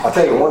I'll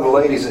tell you, one of the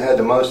ladies that had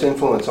the most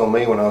influence on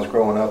me when I was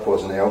growing up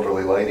was an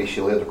elderly lady. She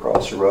lived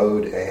across the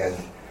road, and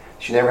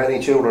she never had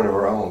any children of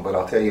her own. But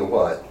I'll tell you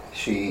what,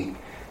 she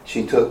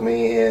took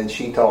me in.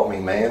 She taught me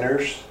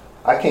manners.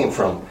 I came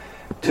from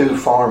two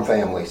farm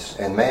families,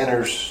 and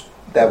manners,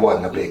 that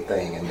wasn't a big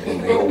thing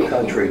in the old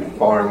country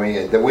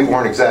farming. We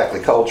weren't exactly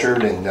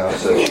cultured, and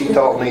so she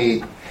taught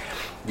me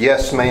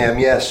yes, ma'am,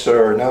 yes,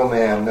 sir, no,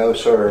 ma'am, no,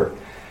 sir,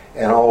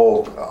 and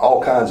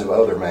all kinds of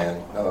other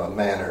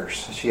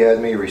manners. She had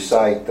me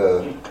recite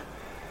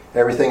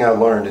everything I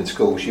learned in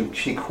school.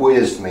 She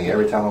quizzed me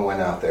every time I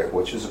went out there,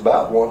 which is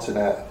about once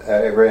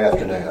every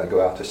afternoon. I'd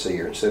go out to see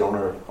her and sit on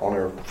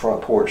her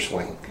front porch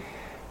swing.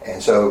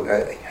 And so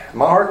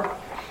my heart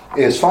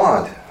is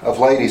fond of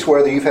ladies,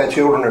 whether you've had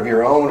children of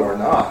your own or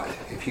not.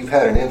 If you've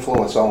had an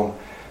influence on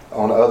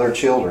other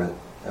children,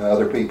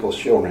 other people's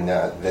children,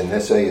 then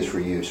this day is for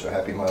you. So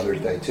happy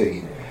Mother's Day to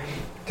you.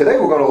 Today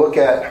we're going to look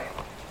at,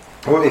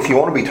 if you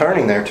want to be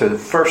turning there to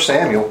 1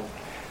 Samuel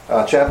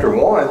chapter 1,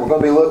 we're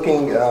going to be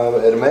looking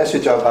at a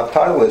message I've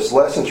titled this,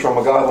 Lessons from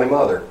a Godly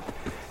Mother.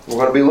 We're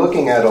going to be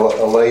looking at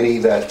a lady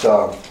that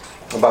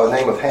by the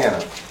name of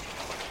Hannah.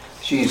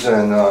 She's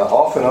an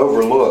often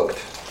overlooked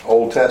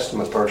Old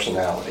Testament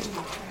personality.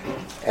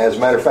 As a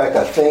matter of fact,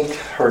 I think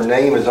her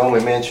name is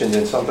only mentioned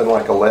in something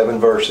like 11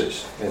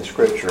 verses in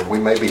Scripture. We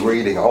may be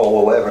reading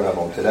all 11 of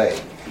them today.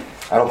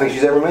 I don't think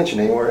she's ever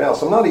mentioned anywhere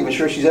else. I'm not even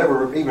sure she's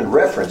ever even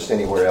referenced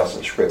anywhere else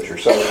in Scripture.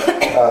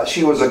 So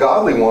she was a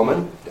godly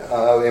woman,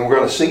 and we're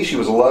going to see she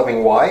was a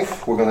loving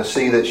wife. We're going to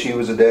see that she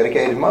was a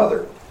dedicated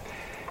mother.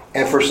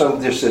 And for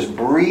just this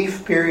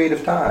brief period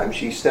of time,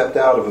 she stepped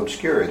out of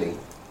obscurity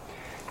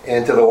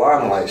into the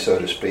limelight, so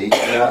to speak.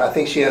 And I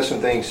think she has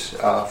some things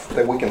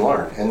that we can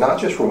learn, and not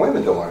just for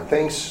women to learn,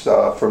 things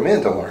for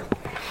men to learn.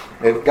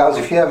 Guys,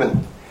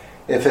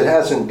 if it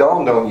hasn't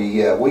dawned on you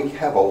yet, we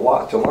have a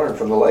lot to learn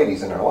from the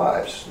ladies in our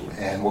lives,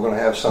 and we're going to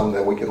have some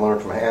that we can learn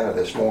from Hannah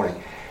this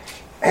morning.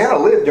 Hannah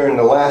lived during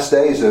the last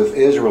days of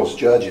Israel's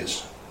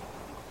judges.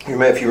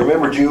 If you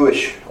remember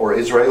Jewish or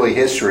Israeli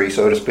history,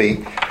 so to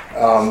speak,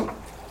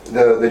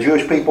 the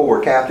Jewish people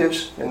were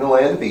captives in the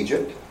land of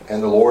Egypt,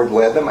 and the Lord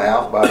led them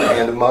out by the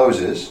hand of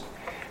Moses.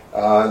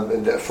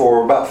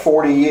 For about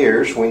 40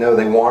 years, we know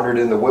they wandered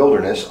in the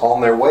wilderness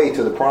on their way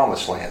to the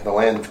promised land, the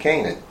land of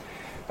Canaan.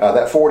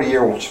 That 40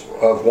 years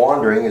of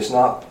wandering is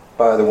not,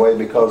 by the way,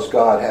 because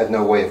God had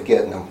no way of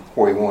getting them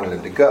where He wanted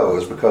them to go. It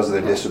was because of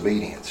their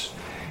disobedience.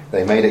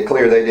 They made it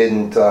clear they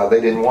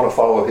didn't want to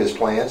follow His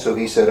plan, so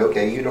He said,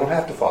 okay, you don't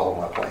have to follow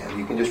my plan.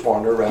 You can just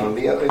wander around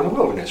in the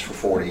wilderness for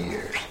 40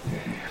 years.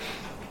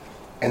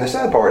 And the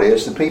sad part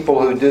is the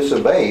people who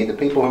disobeyed, the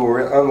people who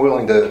were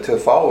unwilling to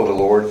follow the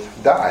Lord,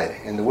 died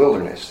in the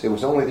wilderness. It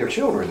was only their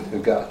children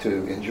who got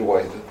to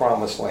enjoy the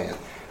promised land.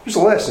 There's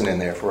a lesson in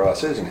there for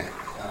us, isn't it?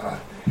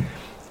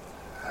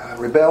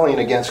 Rebelling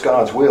against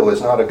God's will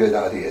is not a good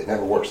idea. It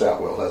never works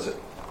out well, does it?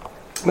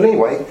 But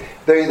anyway,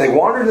 they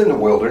wandered in the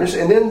wilderness,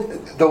 and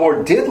then the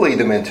Lord did lead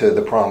them into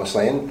the promised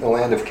land, the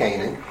land of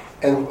Canaan.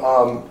 And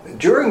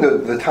during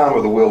the time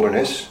of the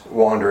wilderness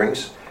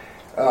wanderings,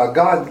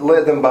 God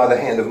led them by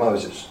the hand of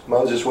Moses.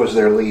 Moses was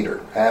their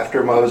leader.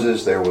 After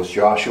Moses, there was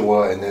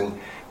Joshua, and then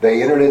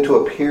they entered into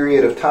a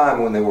period of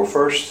time when they were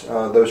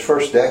those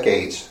first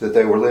decades that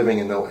they were living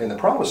in the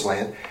promised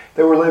land.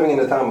 They were living in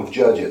the time of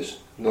judges.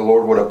 The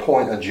Lord would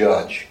appoint a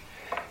judge,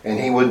 and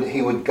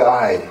He would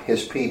guide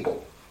His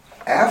people.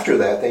 After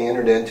that, they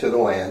entered into the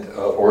land,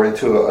 or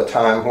into a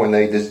time when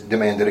they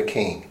demanded a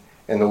king,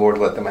 and the Lord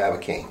let them have a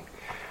king.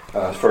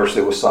 First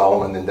it was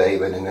Solomon, then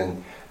David, and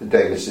then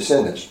David's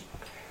descendants.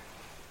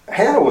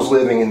 Hannah was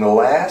living in the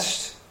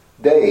last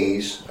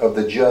days of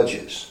the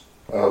judges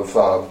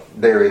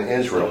there in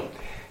Israel.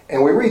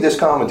 And we read this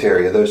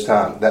commentary of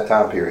that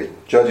time period.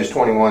 Judges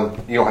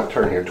 21, you don't have to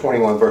turn here,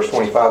 21 verse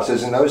 25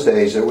 says, in those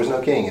days there was no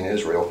king in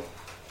Israel.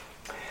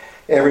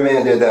 Every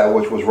man did that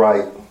which was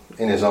right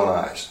in his own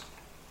eyes.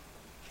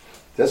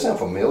 Does that sound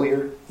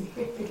familiar?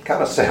 It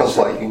kind of sounds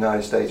like the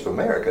United States of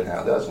America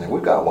now, doesn't it?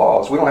 We've got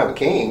laws. We don't have a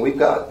king. We've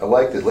got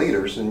elected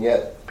leaders, and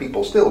yet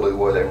people still do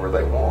whatever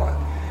they want.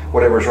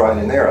 Whatever's right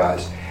in their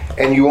eyes.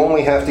 And you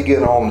only have to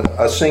get on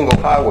a single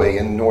highway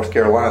in North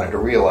Carolina to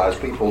realize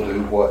people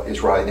do what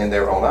is right in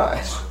their own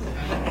eyes.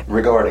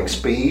 Regarding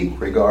speed,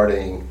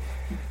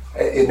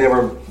 it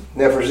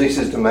never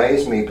ceases to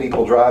amaze me,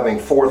 people driving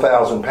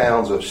 4,000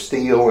 pounds of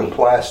steel and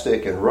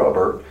plastic and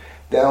rubber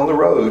down the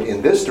road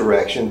in this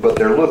direction, but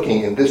they're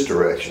looking in this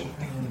direction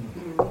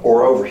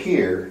or over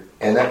here,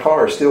 and that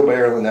car is still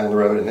barreling down the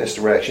road in this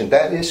direction.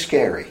 That is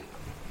scary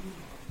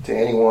to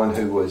anyone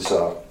who was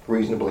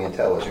reasonably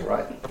intelligent,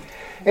 right?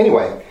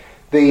 Anyway,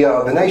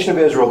 the nation of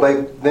Israel,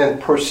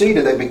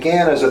 they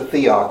began as a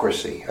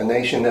theocracy, a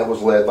nation that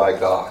was led by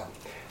God.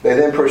 They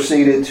then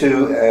proceeded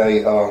to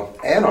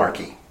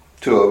anarchy,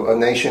 to a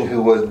nation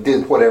who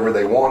did whatever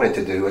they wanted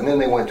to do, and then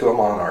they went to a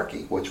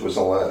monarchy, which was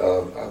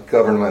a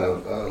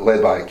government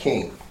led by a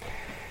king.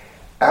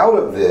 Out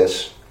of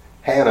this,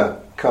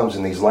 Hannah comes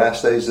in these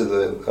last days of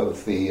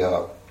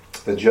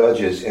the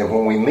judges, and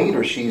when we meet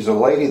her, she's a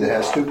lady that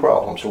has two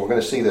problems. So we're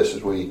going to see this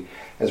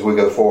as we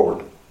go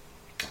forward.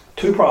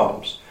 Two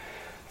problems.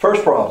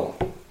 First problem,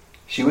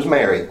 she was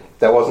married.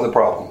 That wasn't the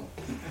problem.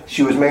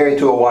 She was married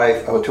to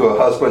a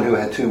husband who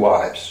had two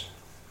wives.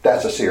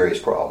 That's a serious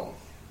problem.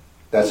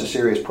 That's a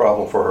serious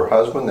problem for her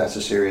husband. That's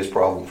a serious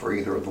problem for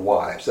either of the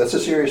wives. That's a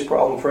serious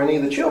problem for any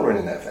of the children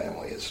in that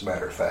family, as a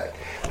matter of fact.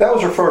 That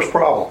was her first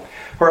problem.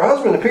 Her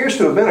husband appears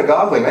to have been a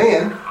godly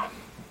man,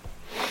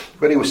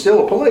 but he was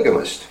still a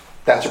polygamist.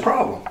 That's a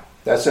problem.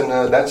 That's an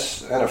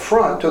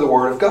affront to the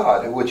Word of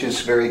God, which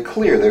is very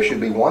clear. There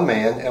should be one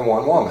man and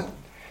one woman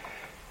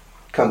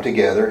come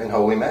together in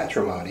holy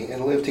matrimony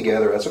and live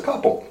together as a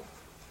couple.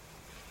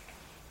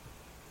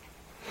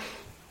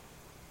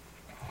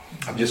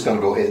 I'm just going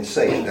to go ahead and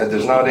say it. That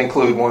does not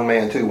include one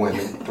man, two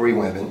women, three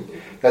women.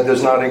 That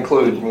does not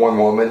include one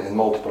woman and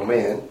multiple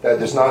men. That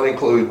does not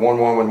include one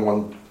woman,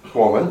 one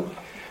woman,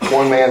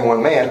 one man,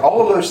 one man.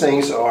 All of those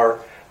things are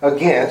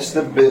against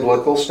the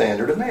biblical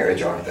standard of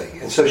marriage, aren't they?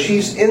 And so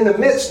she's in the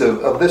midst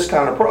of this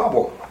kind of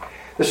problem.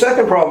 The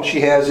second problem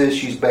she has is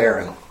she's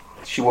barren.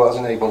 She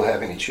wasn't able to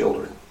have any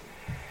children.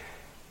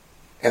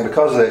 And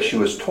because of that, she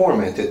was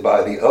tormented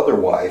by the other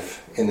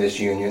wife in this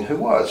union, who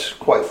was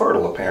quite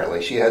fertile,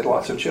 apparently. She had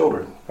lots of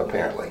children,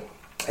 apparently.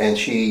 And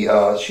she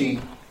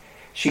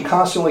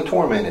constantly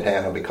tormented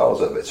Hannah because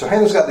of it. So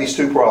Hannah's got these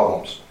two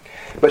problems.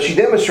 But she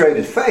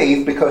demonstrated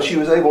faith because she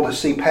was able to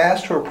see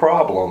past her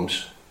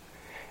problems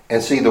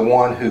and see the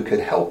one who could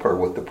help her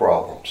with the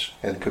problems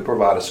and could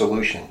provide a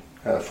solution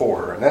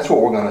for her. And that's what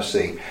we're going to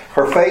see.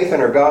 Her faith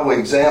and her godly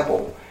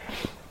example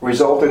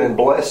resulted in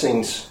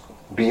blessings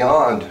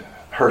beyond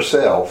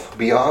herself,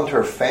 beyond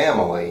her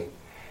family,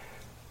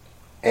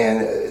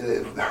 and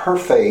her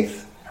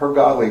faith, her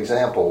godly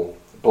example,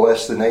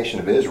 blessed the nation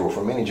of Israel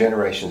for many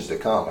generations to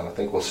come. And I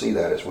think we'll see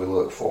that as we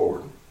look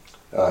forward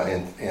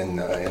in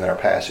our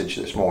passage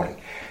this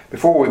morning.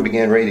 Before we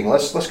begin reading,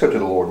 let's go to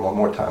the Lord one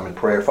more time in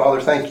prayer.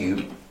 Father, thank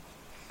you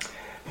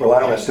for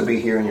allowing us to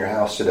be here in your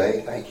house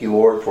today. Thank you,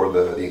 Lord, for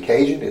the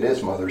occasion. It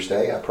is Mother's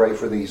Day. I pray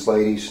for these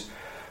ladies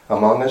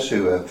among us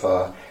who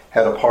have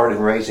had a part in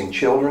raising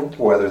children,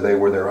 whether they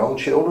were their own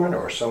children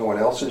or someone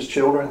else's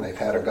children. They've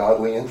had a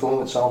godly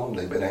influence on them.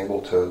 They've been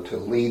able to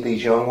lead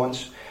these young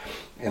ones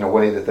in a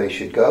way that they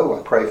should go.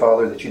 I pray,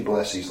 Father, that you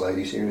bless these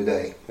ladies here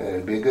today. It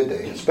would be a good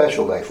day, a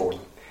special day for them.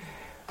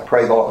 I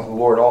pray,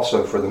 Lord,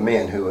 also for the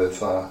men who have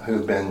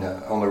been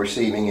on the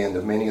receiving end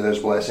of many of those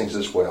blessings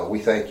as well. We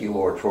thank you,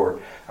 Lord, for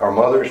our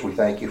mothers. We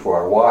thank you for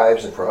our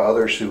wives and for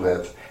others who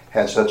have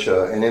had such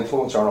an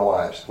influence on our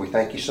lives. We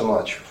thank you so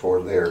much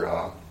for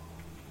their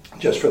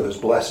just for those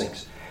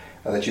blessings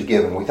that you've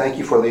given. We thank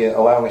you for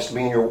allowing us to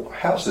be in your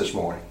house this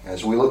morning.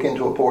 As we look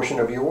into a portion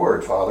of your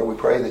word, Father, we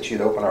pray that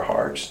you'd open our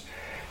hearts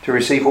to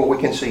receive what we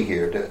can see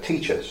here, to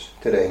teach us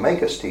today,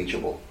 make us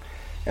teachable,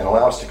 and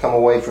allow us to come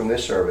away from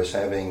this service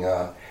having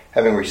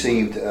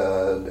received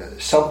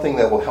something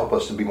that will help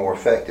us to be more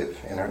effective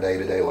in our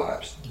day-to-day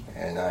lives.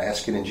 And I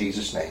ask it in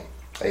Jesus' name.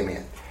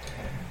 Amen.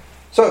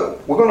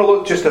 So, we're going to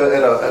look just at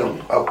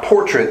a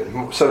portrait,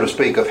 so to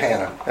speak, of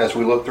Hannah as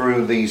we look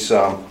through these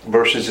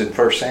verses in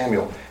 1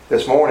 Samuel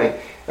this morning.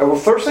 And the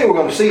first thing we're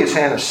going to see is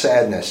Hannah's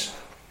sadness.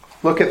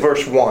 Look at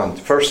verse 1,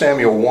 1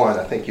 Samuel 1.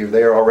 I think you're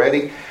there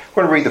already.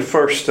 We're going to read the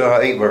first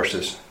 8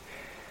 verses.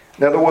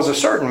 Now, there was a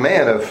certain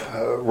man of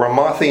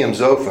Ramathaim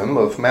Zophim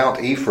of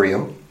Mount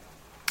Ephraim,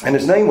 and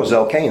his name was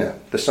Elkanah,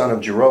 the son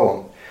of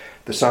Jeroham,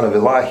 the son of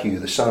Elihu,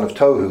 the son of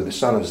Tohu, the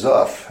son of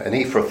Zuph, an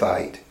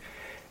Ephrathite.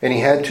 And he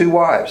had 2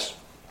 wives.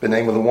 The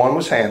name of the one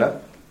was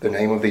Hannah, the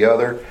name of the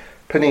other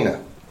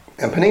Peninnah.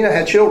 And Peninnah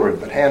had children,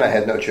 but Hannah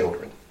had no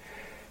children.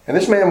 And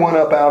this man went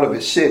up out of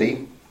his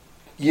city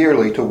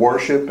yearly to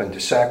worship and to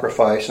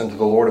sacrifice unto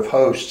the Lord of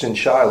hosts in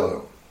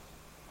Shiloh.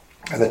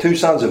 And the 2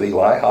 sons of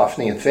Eli,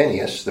 Hophni and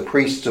Phinehas, the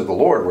priests of the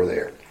Lord, were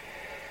there.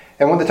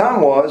 And when the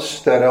time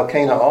was that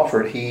Elkanah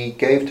offered, he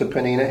gave to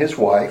Peninnah his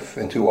wife,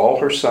 and to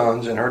all her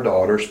sons and her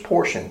daughters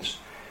portions.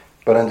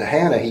 But unto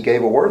Hannah he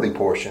gave a worthy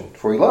portion,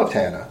 for he loved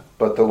Hannah,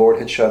 but the Lord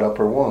had shut up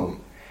her womb.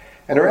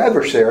 And her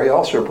adversary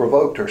also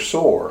provoked her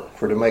sore,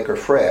 for to make her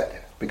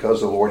fret,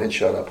 because the Lord had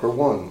shut up her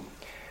womb.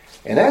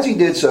 And as he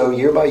did so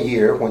year by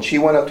year, when she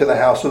went up to the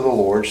house of the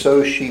Lord,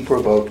 so she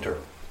provoked her.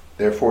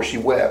 Therefore she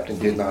wept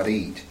and did not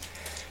eat.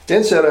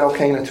 Then said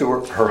Elkanah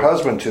to her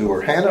husband to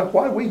her, Hannah,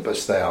 why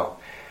weepest thou?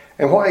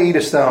 And why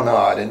eatest thou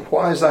not? And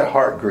why is thy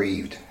heart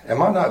grieved?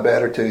 Am I not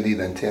better to thee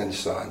than 10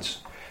 sons?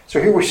 So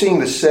here we're seeing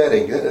the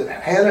setting.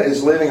 Hannah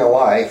is living a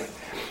life.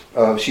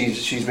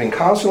 She's been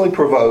constantly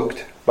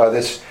provoked by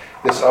this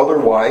other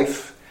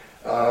wife.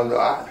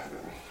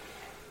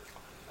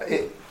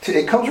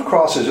 It comes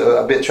across as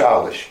a bit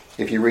childish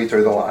if you read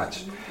through the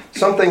lines.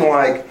 Something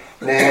like,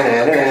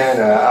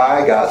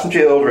 I got some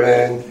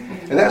children.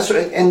 And that's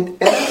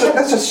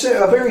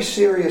a very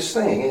serious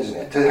thing, isn't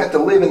it? To have to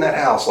live in that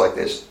house like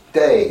this,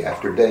 day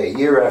after day,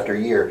 year after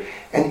year.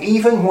 And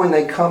even when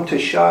they come to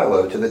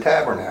Shiloh, to the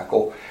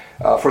tabernacle,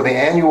 for the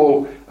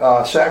annual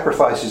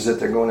sacrifices that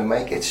they're going to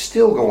make, it's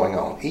still going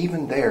on,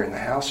 even there in the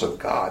house of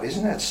God.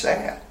 Isn't that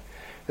sad?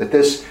 That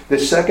this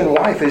second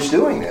wife is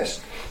doing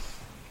this.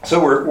 So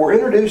we're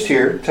introduced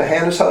here to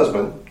Hannah's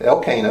husband,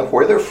 Elkanah,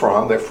 where they're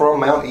from. They're from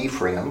Mount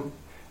Ephraim,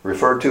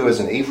 referred to as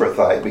an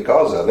Ephrathite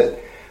because of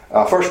it.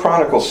 1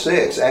 Chronicles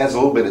 6 adds a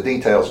little bit of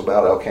details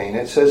about Elkanah.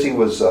 It says he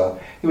was a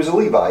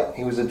Levite.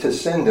 He was a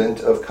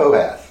descendant of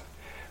Kohath.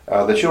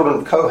 The children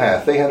of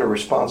Kohath, they had a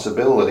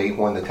responsibility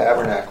when the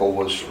tabernacle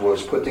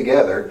was put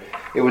together.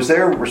 It was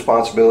their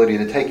responsibility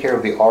to take care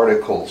of the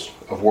articles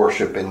of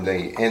worship in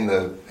the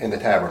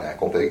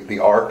tabernacle, the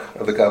Ark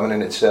of the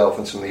Covenant itself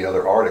and some of the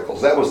other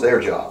articles. That was their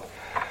job.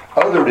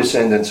 Other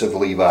descendants of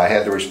Levi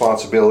had the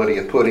responsibility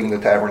of putting the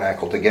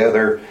tabernacle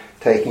together,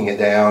 taking it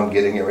down,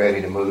 getting it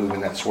ready to move,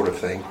 and that sort of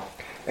thing.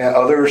 And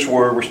others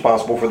were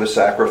responsible for the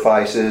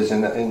sacrifices,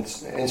 and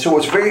so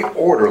it's very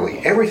orderly.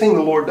 Everything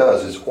the Lord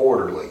does is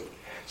orderly.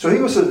 So he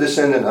was a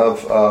descendant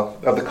of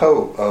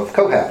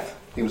Kohath.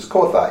 He was a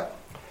Kohathite.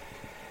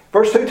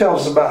 Verse 2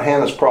 tells us about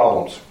Hannah's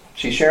problems.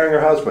 She's sharing her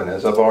husband,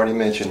 as I've already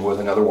mentioned, with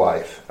another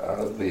wife.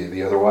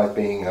 The other wife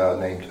being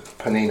named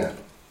Peninnah.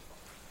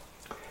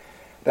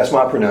 That's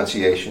my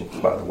pronunciation,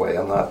 by the way.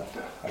 I'm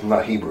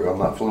not Hebrew. I'm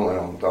not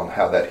fluent on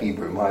how that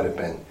Hebrew might have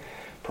been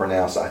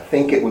pronounced. I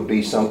think it would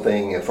be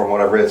something, from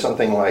what I've read,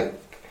 something like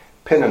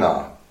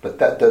Peninnah, but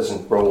that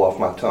doesn't roll off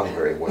my tongue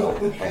very well.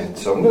 And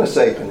so I'm going to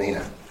say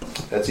Peninnah.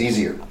 That's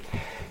easier.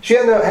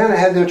 Hannah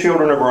had no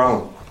children of her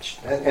own.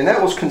 And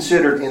that was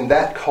considered in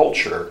that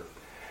culture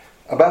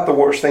about the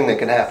worst thing that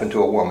could happen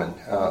to a woman,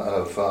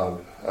 of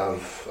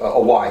a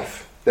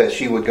wife, that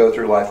she would go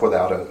through life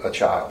without a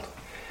child.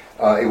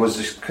 It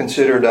was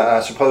considered,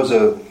 I suppose,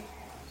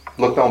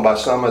 looked on by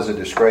some as a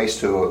disgrace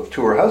to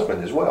her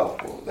husband as well.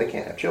 Well, they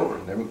can't have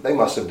children. They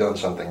must have done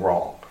something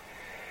wrong.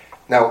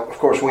 Now, of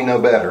course, we know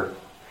better.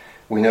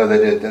 We know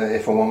that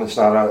if a woman's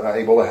not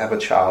able to have a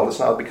child, it's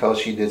not because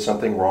she did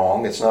something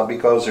wrong. It's not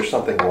because there's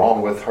something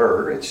wrong with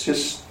her. It's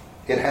just,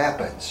 it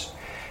happens.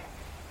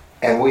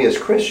 And we as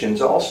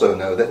Christians also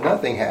know that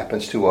nothing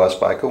happens to us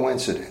by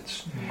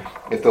coincidence.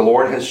 If the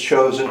Lord has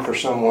chosen for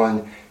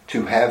someone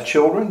to have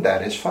children,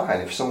 that is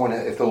fine. If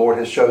the Lord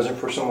has chosen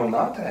for someone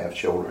not to have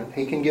children,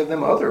 He can give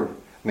them other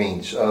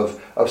means of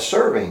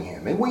serving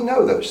Him. And we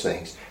know those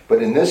things.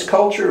 But in this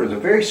culture, it's a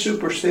very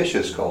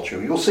superstitious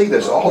culture. You'll see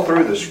this all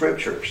through the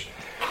Scriptures.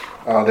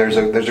 There's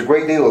a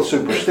great deal of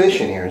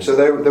superstition here. And so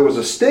there was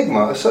a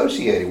stigma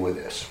associated with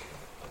this.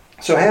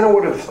 So Hannah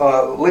would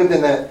have lived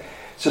in that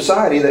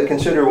society that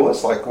considered, well,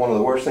 it's like one of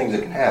the worst things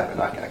that can happen.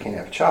 I can't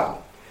have a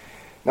child.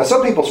 Now,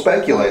 some people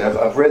speculate,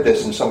 I've read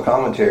this in some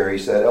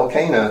commentaries, that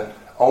Elkanah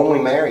only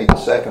married the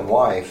second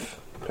wife,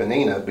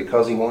 Peninnah,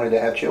 because he wanted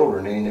to have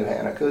children and he knew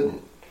Hannah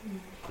couldn't.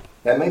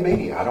 That may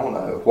be, I don't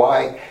know.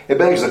 Why? It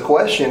begs the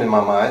question in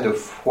my mind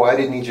of why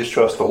didn't he just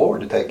trust the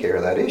Lord to take care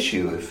of that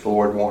issue if the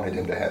Lord wanted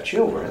him to have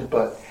children?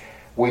 But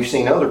we've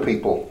seen other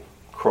people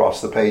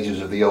cross the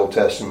pages of the Old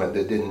Testament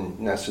that didn't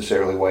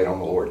necessarily wait on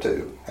the Lord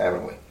too,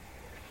 haven't we?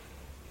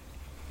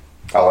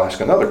 I'll ask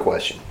another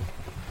question.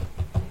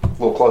 A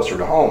little closer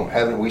to home,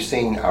 haven't we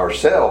seen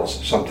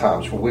ourselves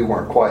sometimes when we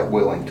weren't quite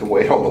willing to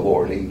wait on the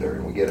Lord either,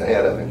 and we get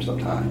ahead of Him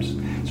sometimes?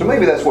 So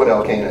maybe that's what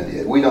Elkanah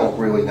did. We don't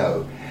really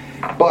know.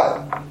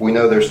 But we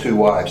know there's two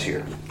wives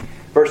here.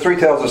 Verse 3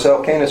 tells us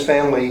Elkanah's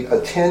family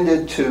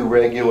attended to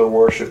regular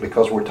worship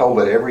because we're told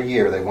that every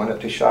year they went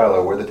up to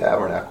Shiloh where the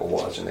tabernacle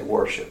was and they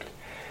worshipped.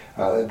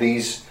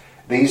 These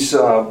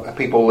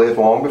people lived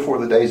long before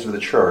the days of the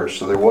church,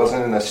 so there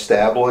wasn't an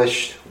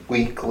established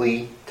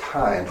weekly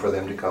time for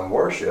them to come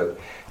worship.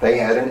 They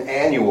had an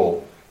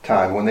annual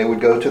time when they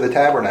would go to the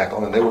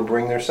tabernacle and they would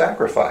bring their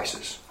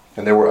sacrifices.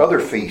 And there were other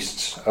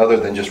feasts other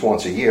than just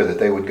once a year that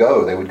they would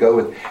go. They would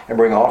go and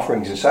bring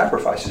offerings and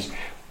sacrifices.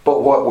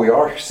 But what we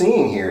are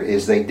seeing here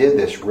is they did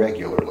this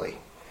regularly.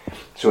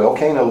 So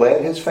Elkanah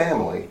led his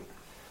family,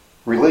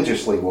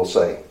 religiously we'll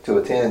say, to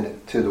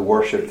attend to the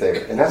worship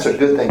there. And that's a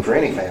good thing for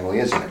any family,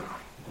 isn't it?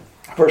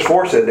 Verse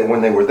 4 said that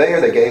when they were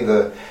there, they gave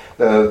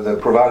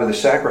provided the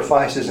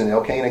sacrifices, and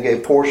Elkanah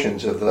gave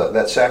portions of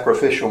that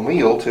sacrificial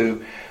meal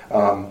to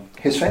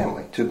his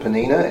family, to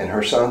Peninnah and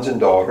her sons and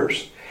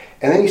daughters.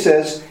 And then he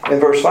says in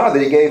verse 5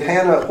 that he gave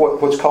Hannah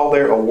what's called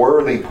there a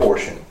worthy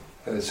portion.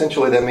 And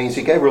essentially that means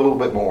he gave her a little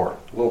bit more,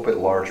 a little bit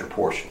larger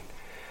portion.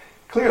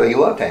 Clearly he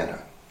loved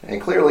Hannah.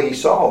 And clearly he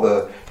saw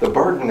the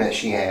burden that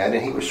she had,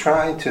 and he was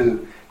trying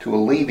to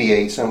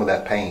alleviate some of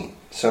that pain,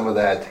 some of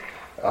that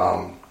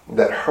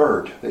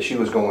hurt that she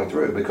was going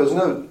through. Because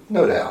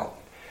no doubt,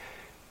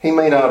 he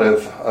may not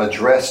have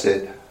addressed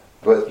it,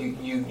 but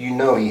you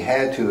know he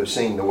had to have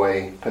seen the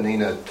way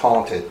Peninnah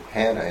taunted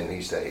Hannah in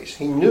these days.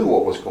 He knew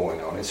what was going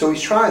on. And so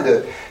he's trying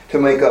to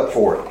make up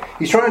for it.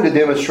 He's trying to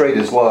demonstrate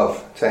his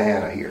love to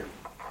Hannah here.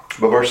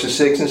 But verses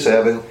 6 and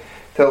 7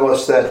 tell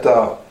us that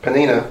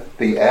Peninnah,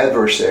 the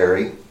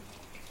adversary,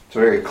 it's a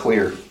very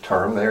clear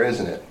term there,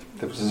 isn't it?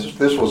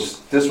 This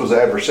was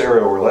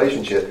adversarial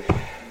relationship.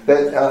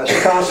 That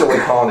she constantly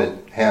taunted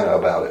Hannah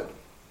about it.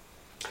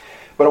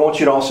 But I want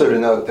you also to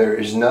note there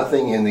is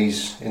nothing in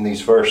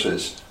these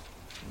verses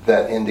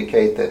that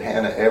indicate that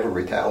Hannah ever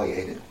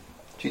retaliated.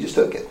 She just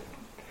took it.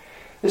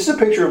 This is a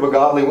picture of a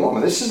godly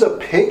woman. This is a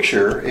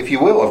picture, if you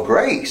will, of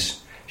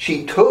grace.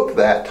 She took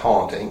that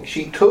taunting.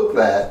 She took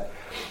that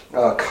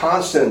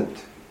constant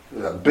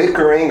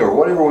bickering, or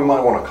whatever we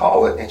might want to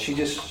call it, and she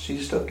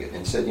just took it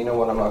and said, "You know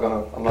what? I'm not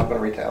gonna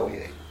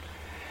retaliate."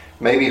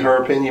 Maybe her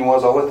opinion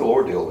was, "I'll let the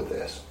Lord deal with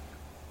this,"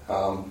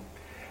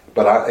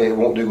 but it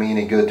won't do me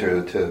any good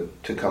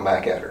to come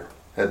back at her.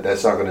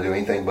 That's not going to do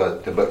anything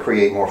but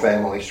create more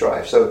family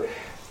strife. So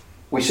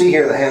we see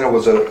here that Hannah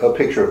was a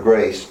picture of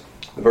grace.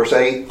 In verse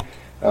 8,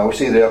 we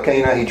see that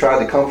Elkanah, he tried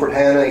to comfort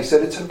Hannah. He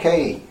said, "It's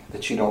okay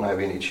that you don't have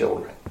any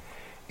children.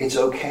 It's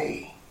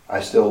okay.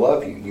 I still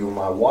love you. You're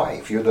my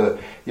wife. You're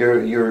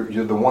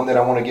the one that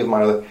I want to give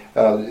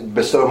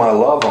bestow my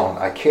love on.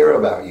 I care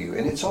about you,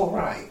 and it's all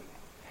right."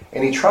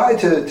 And he tried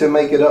to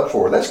make it up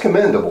for her. That's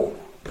commendable.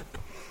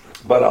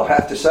 But I'll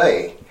have to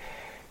say,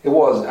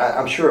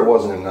 I'm sure it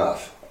wasn't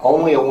enough.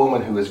 Only a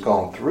woman who has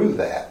gone through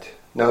that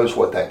knows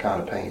what that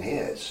kind of pain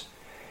is.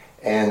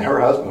 And her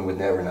husband would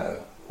never know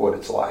what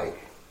it's like.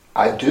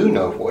 I do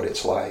know what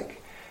it's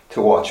like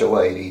to watch a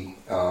lady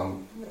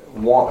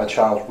want a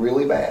child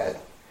really bad,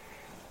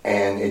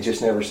 and it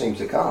just never seems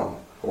to come,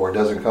 or it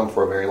doesn't come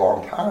for a very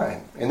long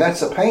time. And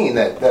that's a pain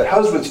that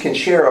husbands can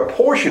share a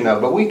portion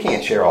of, but we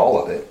can't share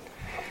all of it.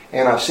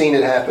 And I've seen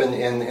it happen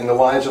in the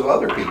lives of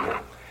other people.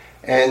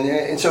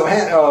 And so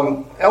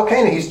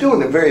Elkanah, he's doing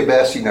the very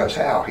best he knows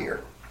how here.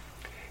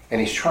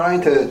 And he's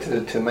trying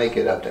to make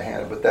it up to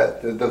Hannah. But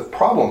the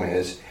problem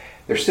is,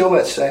 there's still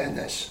that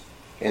sadness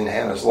in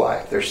Hannah's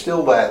life. There's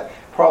still that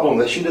problem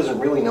that she doesn't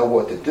really know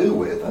what to do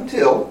with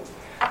until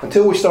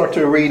we start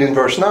to read in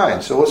verse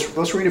 9. So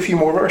let's read a few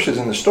more verses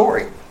in the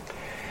story.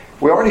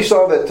 We already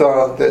saw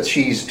that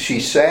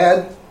she's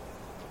sad,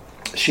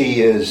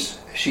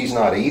 she's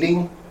not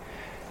eating,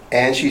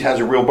 and she has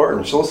a real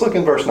burden. So let's look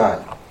in verse 9.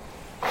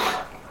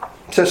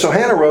 It says, "So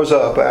Hannah rose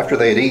up after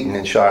they had eaten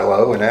in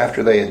Shiloh, and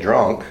after they had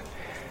drunk.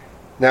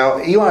 Now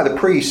Eli the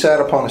priest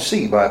sat upon a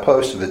seat by a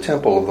post of the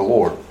temple of the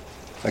Lord."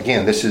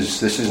 Again, this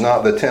is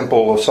not the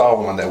temple of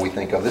Solomon that we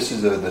think of. This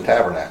is the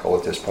tabernacle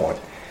at this point.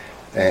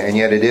 And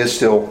yet it is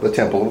still the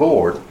temple of the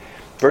Lord.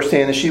 Verse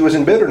 10, "And she was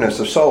in bitterness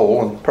of soul,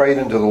 and prayed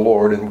unto the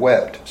Lord, and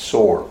wept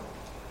sore.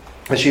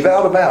 And she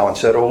vowed a vow, and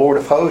said, O Lord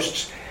of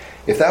hosts,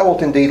 if thou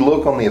wilt indeed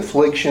look on the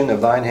affliction of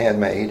thine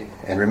handmaid,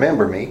 and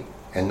remember me,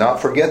 and not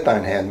forget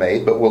thine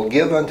handmaid, but wilt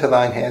give unto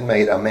thine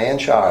handmaid a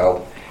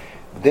man-child,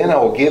 then I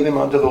will give him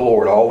unto the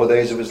Lord all the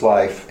days of his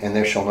life, and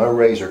there shall no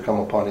razor come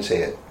upon his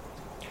head.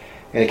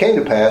 And it came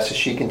to pass, as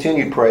she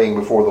continued praying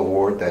before the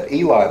Lord, that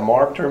Eli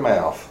marked her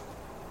mouth.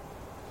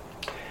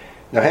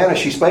 Now Hannah,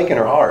 she spake in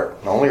her heart,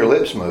 and only her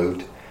lips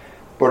moved,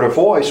 but her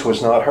voice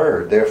was not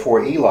heard.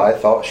 Therefore Eli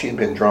thought she had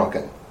been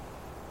drunken."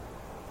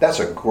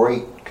 That's a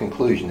great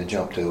conclusion to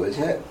jump to,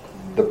 isn't it?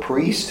 The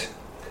priest,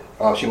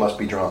 oh, she must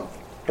be drunk.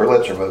 Her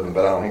lips are moving,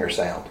 but I don't hear a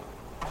sound.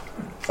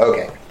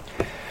 Okay,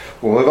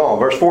 we'll move on.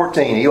 Verse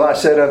 14, "Eli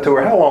said unto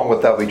her, How long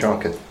wilt thou be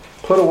drunken?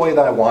 Put away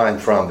thy wine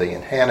from thee.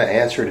 And Hannah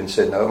answered and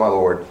said, No, my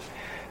Lord,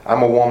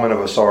 I'm a woman of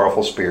a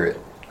sorrowful spirit.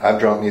 I've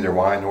drunk neither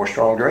wine nor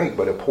strong drink,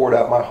 but have poured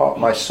out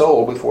my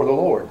soul before the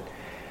Lord.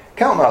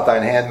 Count not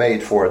thine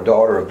handmaid for a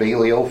daughter of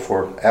Belial,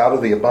 for out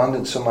of the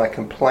abundance of my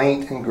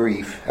complaint and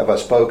grief have I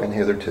spoken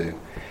hitherto.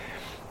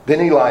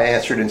 Then Eli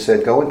answered and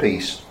said, Go in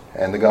peace,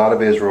 and the God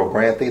of Israel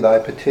grant thee thy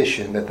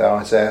petition that thou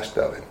hast asked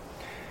of him.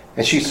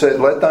 And she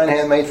said, Let thine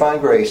handmaid find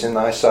grace in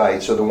thy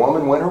sight. So the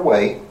woman went her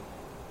way,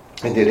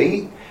 and did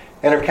eat,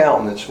 and her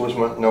countenance was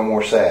no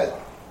more sad."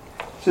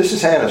 So this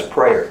is Hannah's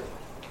prayer.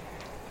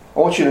 I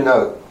want you to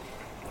note,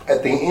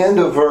 at the end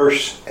of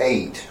verse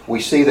 8, we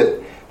see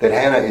that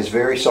Hannah is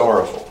very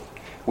sorrowful.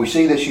 We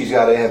see that she's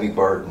got a heavy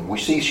burden. We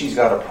see she's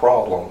got a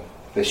problem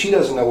that she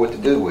doesn't know what to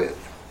do with.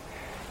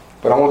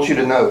 But I want you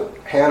to note,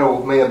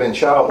 Hannah may have been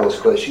childless,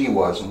 but she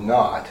was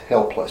not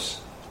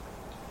helpless.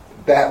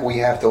 That we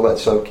have to let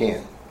soak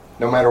in.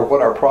 No matter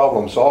what our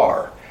problems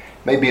are,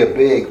 may be a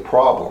big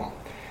problem,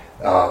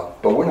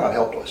 but we're not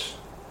helpless.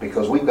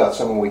 Because we've got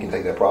someone we can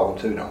take that problem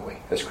to, don't we,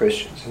 as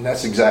Christians? And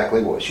that's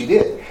exactly what she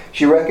did.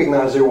 She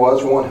recognized there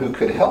was one who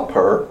could help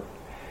her,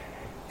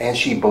 and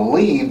she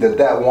believed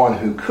that one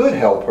who could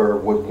help her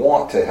would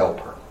want to help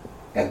her.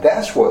 And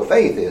that's what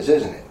faith is,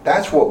 isn't it?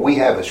 That's what we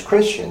have as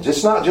Christians.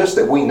 It's not just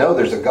that we know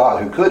there's a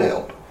God who could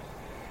help.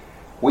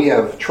 We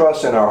have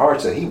trust in our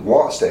hearts that He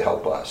wants to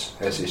help us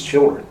as His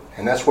children.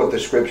 And that's what the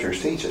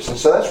Scriptures teach us. And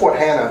so that's what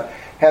Hannah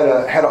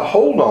had a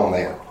hold on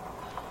there.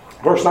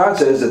 Verse 9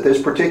 says that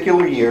this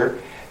particular year,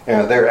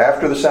 there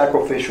after the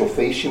sacrificial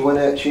feast,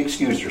 she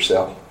excused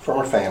herself from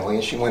her family,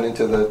 and she went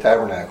into the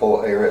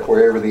tabernacle area,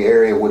 wherever the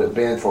area would have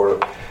been for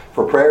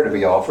prayer to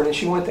be offered, and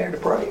she went there to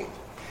pray.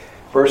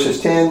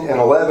 Verses 10 and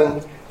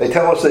 11, they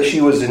tell us that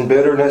she was in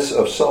bitterness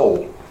of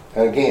soul.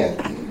 And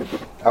again,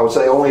 I would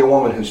say only a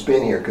woman who's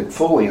been here could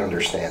fully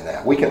understand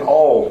that. We can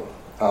all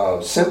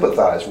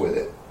sympathize with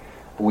it,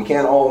 but we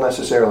can't all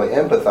necessarily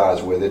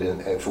empathize with it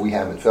if we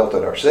haven't felt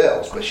it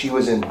ourselves. But she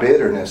was in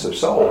bitterness of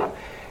soul.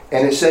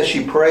 And it says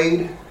she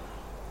prayed,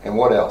 and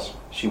what else?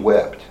 She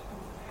wept.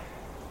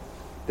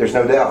 There's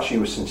no doubt she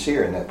was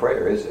sincere in that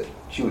prayer, is it?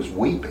 She was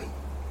weeping.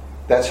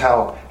 That's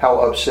how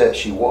upset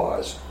she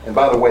was. And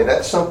by the way,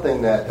 that's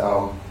something that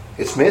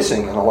it's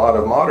missing in a lot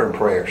of modern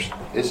prayers,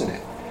 isn't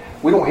it?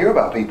 We don't hear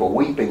about people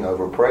weeping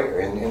over prayer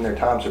in their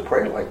times of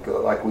prayer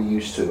like we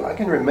used to. I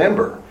can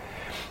remember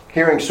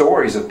hearing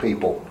stories of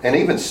people and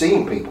even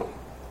seeing people.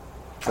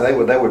 They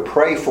would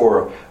pray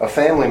for a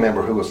family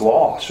member who was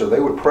lost, or they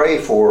would pray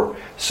for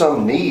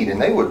some need,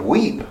 and they would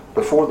weep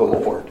before the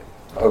Lord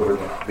over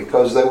that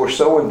because they were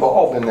so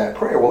involved in that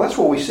prayer. Well, that's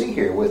what we see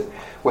here with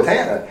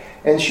Hannah.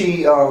 And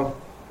she, and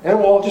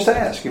well, I'll just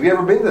ask, have you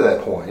ever been to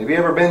that point? Have you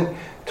ever been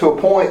to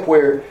a point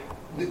where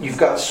you've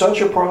got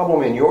such a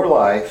problem in your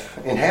life?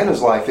 In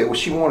Hannah's life,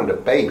 she wanted a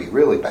baby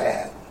really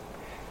bad.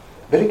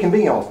 But it can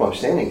be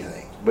almost anything.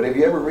 But have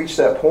you ever reached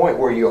that point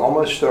where you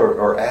almost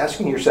are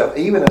asking yourself,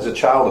 even as a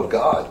child of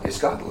God, is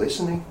God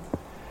listening?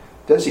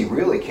 Does He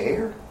really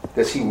care?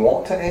 Does He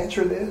want to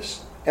answer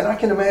this? And I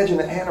can imagine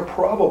that Hannah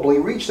probably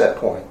reached that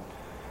point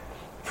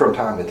from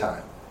time to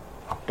time.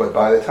 But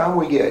by the time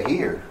we get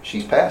here,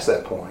 she's past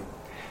that point.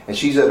 And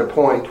she's at a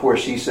point where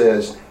she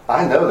says,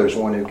 I know there's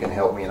one who can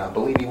help me, and I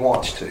believe He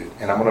wants to.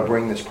 And I'm going to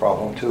bring this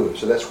problem to Him.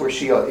 So that's where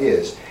she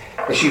is.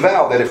 And she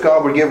vowed that if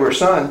God would give her a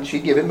son,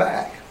 she'd give him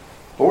back.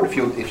 Lord, if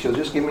you'll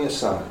just give me a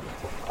son,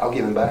 I'll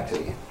give him back to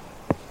you.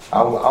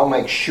 I'll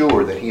make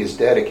sure that he is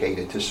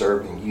dedicated to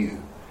serving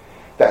you.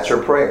 That's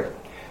her prayer.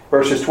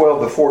 Verses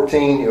 12 to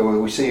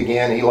 14, we see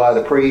again Eli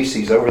the priest.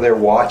 He's over there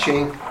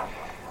watching.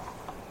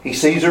 He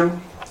sees her.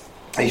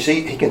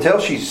 He can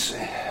tell she's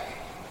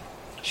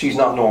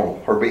not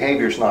normal. Her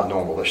behavior's not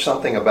normal. There's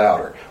something about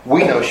her.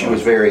 We know she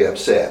was very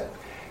upset.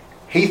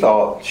 He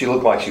thought she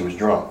looked like she was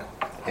drunk.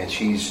 And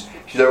she's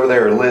over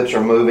there, her lips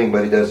are moving,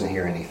 but he doesn't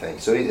hear anything.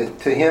 So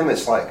to him,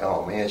 it's like,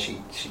 oh man,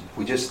 she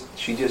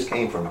just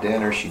came from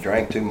dinner. She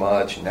drank too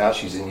much, and now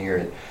she's in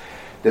here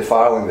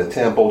defiling the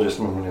temple, just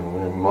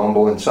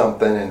mumbling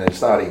something, and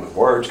it's not even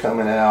words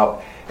coming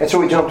out. And so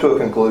we jump to a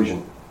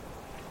conclusion.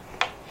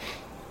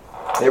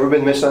 Ever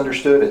been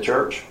misunderstood at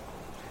church?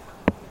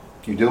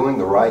 You're doing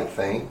the right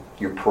thing.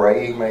 You're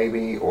praying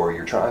maybe, or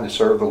you're trying to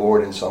serve the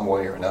Lord in some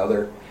way or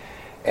another.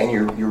 And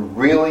you're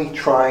really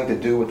trying to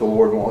do what the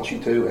Lord wants you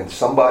to, and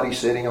somebody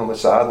sitting on the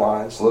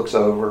sidelines looks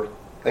over.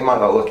 They might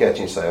not look at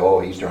you and say, oh,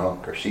 he's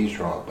drunk or she's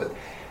drunk, but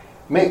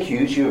may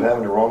accuse you of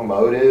having the wrong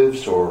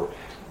motives, or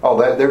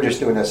they're just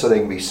doing that so they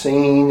can be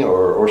seen,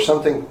 or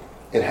something.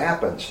 It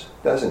happens,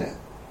 doesn't it?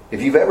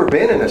 If you've ever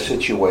been in a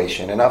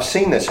situation, and I've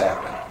seen this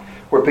happen,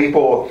 where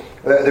people,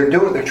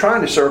 they're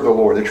trying to serve the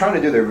Lord, they're trying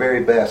to do their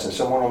very best, and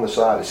someone on the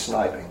side is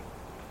sniping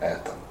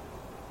at them.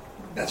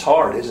 That's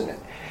hard, isn't it?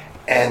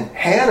 And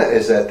Hannah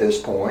is at this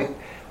point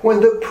when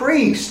the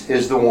priest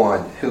is the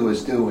one who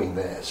is doing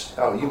this.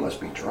 Oh, you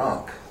must be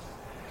drunk.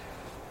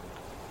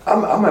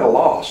 I'm at a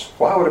loss.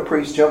 Why would a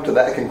priest jump to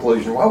that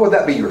conclusion? Why would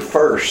that be your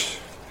first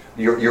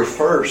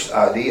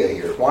idea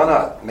here? Why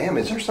not, ma'am,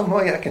 is there some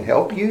way I can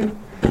help you?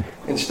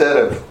 Instead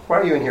of, why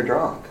are you in here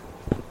drunk?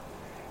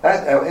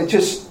 It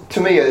just,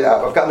 to me,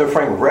 I've got no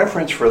frame of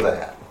reference for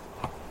that.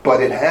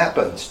 But it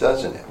happens,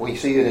 doesn't it? We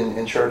see it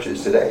in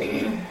churches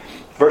today.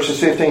 Verses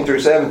 15 through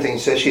 17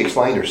 says she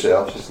explained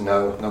herself. She says,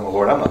 no, my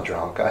Lord, I'm not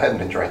drunk. I hadn't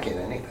been drinking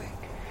anything.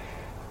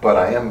 But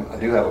I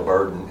do have a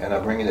burden, and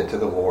I'm bringing it to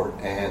the Lord.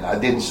 And I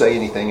didn't say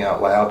anything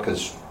out loud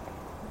because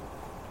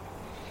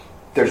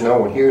there's no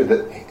one here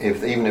that,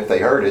 even if they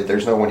heard it,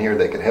 there's no one here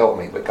that could help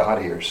me. But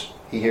God hears.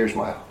 He hears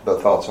the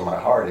thoughts of my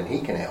heart, and He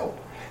can help.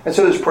 And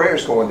so this prayer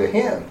is going to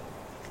Him.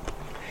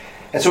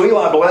 And so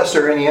Eli blessed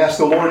her, and he asked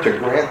the Lord to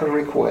grant her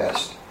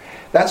request.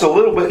 That's a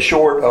little bit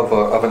short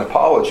of an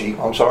apology.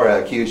 I'm sorry I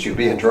accused you of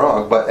being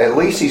drunk, but at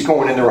least he's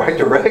going in the right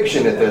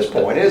direction at this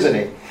point, isn't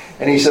he?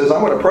 And he says,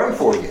 I'm going to pray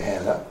for you,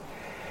 Hannah.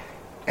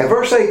 And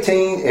verse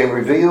 18, it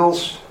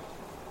reveals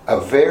a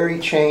very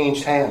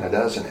changed Hannah,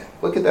 doesn't it?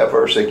 Look at that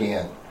verse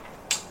again.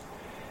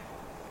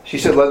 She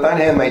said, let thine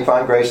handmaid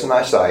find grace in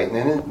thy sight.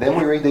 And then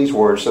we read these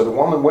words. So the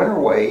woman went her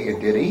way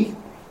and did eat,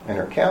 and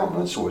her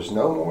countenance was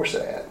no more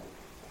sad.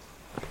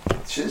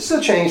 She's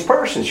a changed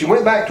person. She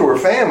went back to her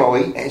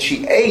family and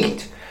she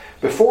ate.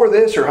 Before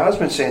this, her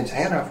husband said,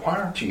 Hannah, why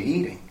aren't you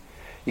eating?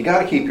 You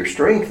got to keep your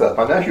strength up.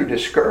 I know you're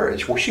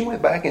discouraged. Well, she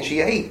went back and she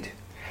ate.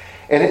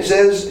 And it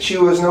says she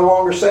was no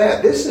longer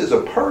sad. This is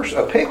a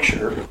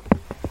picture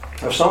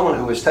of someone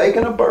who has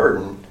taken a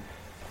burden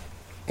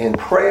in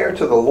prayer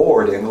to the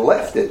Lord and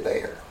left it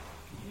there.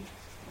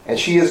 And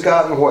she has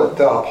gotten what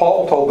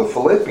Paul told the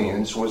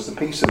Philippians was the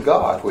peace of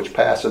God, which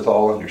passeth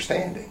all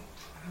understanding.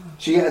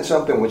 She had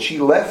something when she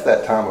left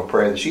that time of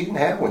prayer that she didn't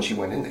have when she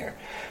went in there.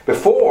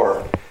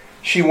 Before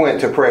she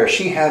went to prayer,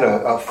 she had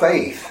a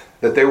faith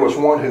that there was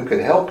one who could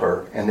help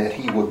her and that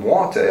He would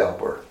want to help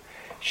her.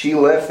 She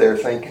left there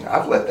thinking,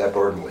 I've left that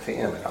burden with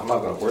Him and I'm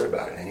not going to worry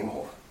about it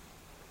anymore.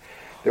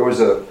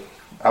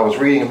 I was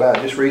reading about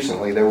just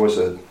recently, there was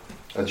a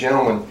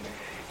gentleman,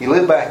 he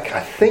lived back,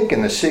 I think,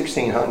 in the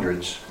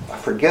 1600s. I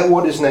forget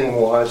what his name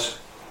was,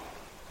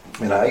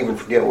 and I even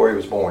forget where he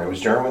was born. It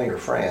was Germany or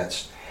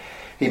France.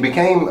 He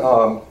became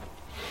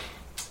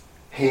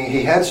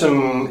he had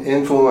some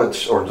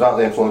influence, or not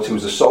the influence. He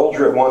was a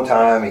soldier at one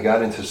time. He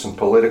got into some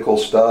political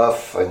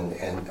stuff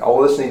and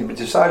all this. And he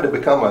decided to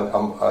become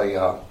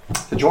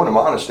to join a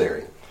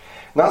monastery.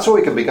 Not so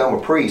he could become a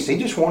priest. He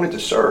just wanted to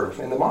serve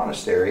in the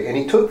monastery. And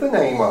he took the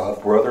name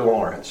of Brother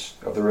Lawrence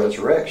of the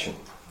Resurrection.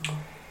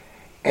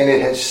 And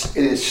it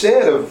is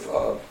said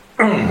of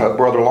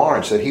Brother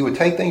Lawrence that he would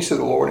take things to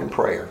the Lord in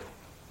prayer.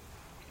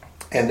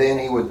 And then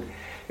he would,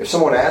 if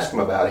someone asked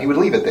him about it, he would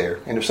leave it there.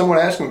 And if someone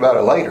asked him about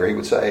it later, he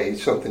would say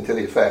something to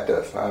the effect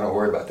of, I don't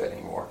worry about that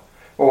anymore.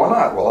 Well, why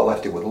not? Well, I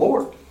left it with the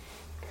Lord.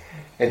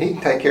 And he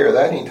can take care of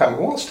that anytime he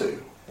wants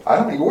to. I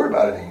don't need to worry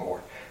about it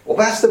anymore. Well,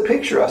 that's the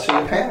picture I see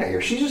of Hannah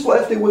here. She just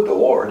left it with the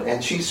Lord,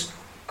 and she's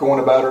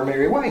going about her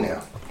merry way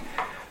now.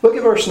 Look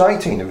at verse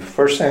 19 of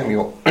 1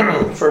 Samuel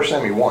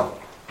 1.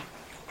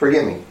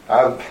 Forgive me,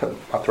 my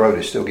throat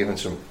is still doing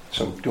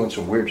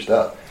some weird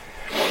stuff.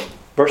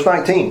 Verse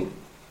 19.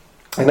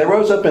 And they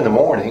rose up in the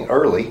morning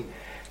early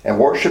and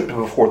worshipped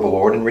before the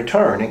Lord and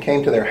returned and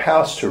came to their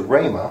house to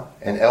Ramah.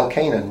 And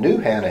Elkanah knew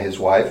Hannah his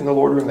wife, and the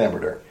Lord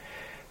remembered her.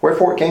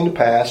 Wherefore it came to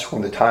pass,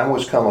 when the time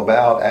was come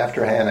about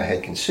after Hannah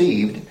had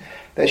conceived,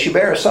 that she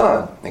bare a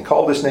son, and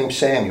called his name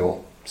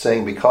Samuel,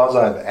 saying, Because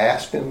I have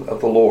asked him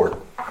of the Lord.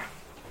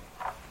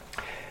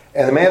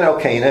 And the man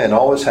Elkanah and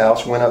all his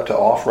house went up to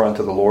offer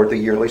unto the Lord the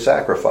yearly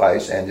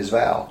sacrifice and his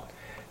vow.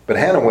 But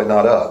Hannah went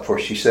not up, for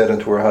she said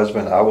unto her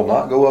husband, I will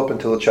not go up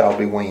until the child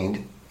be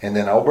weaned, and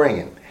then I'll bring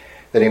him,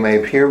 that he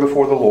may appear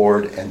before the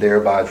Lord, and there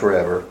abide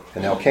forever.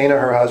 And Elkanah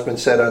her husband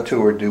said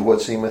unto her, Do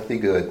what seemeth thee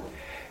good.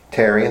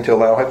 Tarry until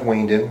thou have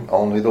weaned him,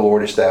 only the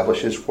Lord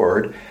establish his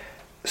word.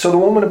 So the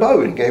woman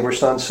abode, and gave her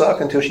son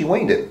suck until she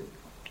weaned him.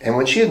 And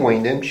when she had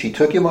weaned him, she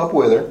took him up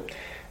with her,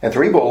 and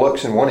 3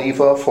 bullocks, and 1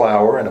 ephah of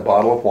flour, and a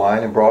bottle of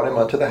wine, and brought him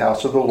unto the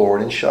house of the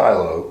Lord in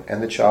Shiloh,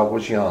 and the child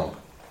was young.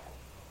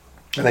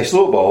 And they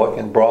slew a bullock,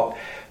 and brought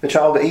the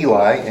child to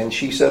Eli, and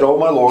she said, O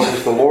my Lord,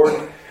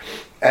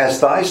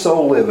 as thy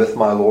soul liveth,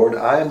 my Lord,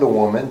 I am the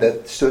woman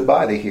that stood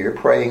by thee here,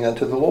 praying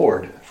unto the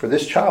Lord. For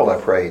this child I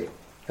prayed,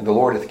 and the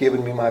Lord hath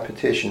given me my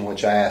petition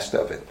which I asked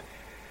of it.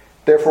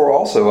 Therefore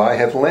also I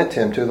have lent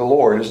him to the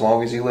Lord as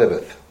long as he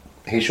liveth.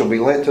 He shall be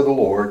lent to the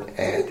Lord,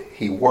 and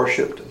he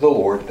worshipped the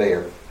Lord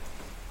there.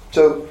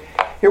 So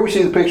here we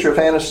see the picture of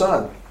Hannah's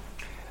son.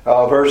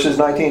 Verses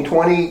 19 and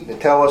 20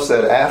 tell us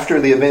that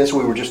after the events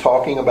we were just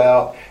talking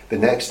about, the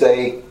next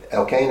day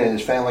Elkanah and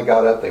his family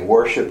got up, they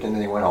worshipped, and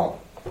then they went home.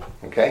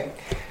 Okay?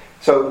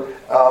 So,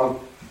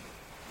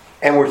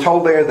 and we're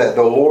told there that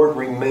the Lord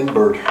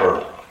remembered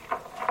her.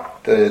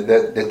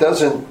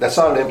 That's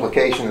not an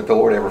implication that the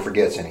Lord ever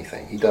forgets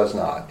anything. He does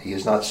not. He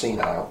is not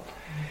senile.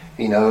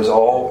 He knows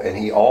all, and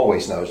he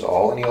always knows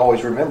all, and he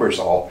always remembers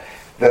all.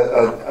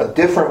 A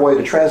different way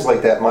to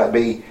translate that might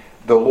be,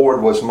 the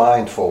Lord was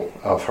mindful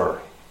of her.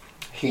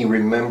 He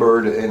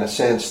remembered in a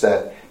sense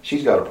that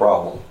she's got a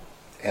problem,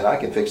 and I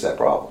can fix that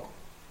problem.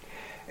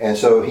 And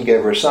so he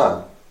gave her a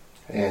son,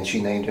 and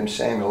she named him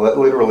Samuel. That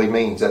literally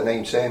means, that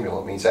name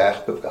Samuel, it means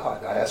asked of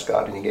God. I asked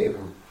God, and he gave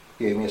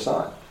me a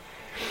son.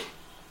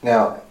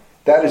 Now,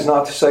 that is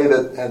not to say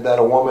that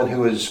a woman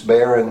who is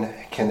barren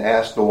can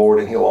ask the Lord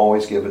and he'll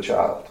always give a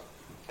child.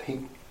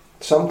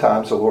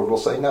 Sometimes the Lord will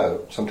say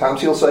no.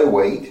 Sometimes he'll say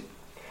wait.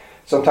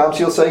 Sometimes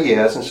he'll say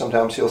yes, and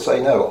sometimes he'll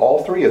say no.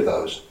 All 3 of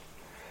those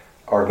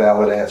are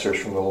valid answers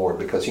from the Lord,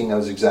 because he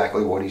knows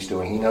exactly what he's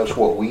doing. He knows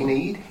what we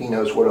need. He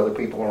knows what other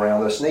people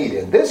around us need.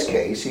 In this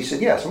case, he said,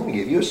 yes, I'm going to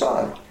give you a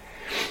son.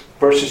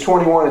 Verses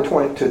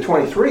 21 to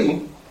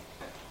 23,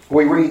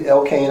 we read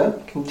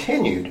Elkanah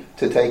continued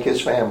to take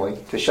his family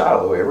to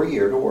Shiloh every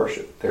year to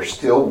worship. They're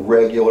still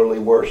regularly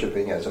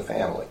worshiping as a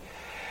family.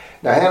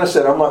 Now Hannah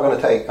said, I'm not going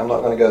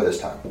to go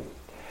this time.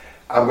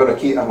 I'm going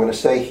to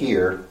stay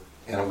here,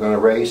 and I'm going to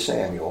raise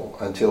Samuel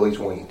until he's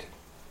weaned,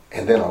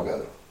 and then I'll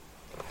go.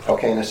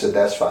 Elkanah said,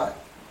 that's fine.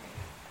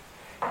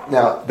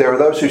 Now, there are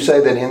those who say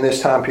that in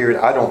this time period,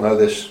 I don't know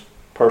this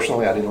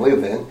personally, I didn't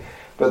live then,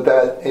 but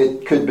that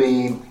a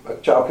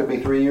child could be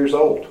 3 years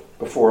old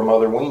before a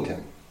mother weaned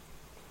him.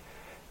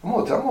 I'm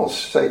going to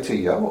say to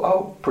you,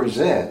 I'll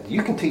present,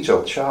 you can teach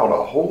a child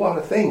a whole lot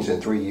of things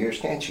in 3 years,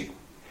 can't you?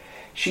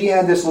 She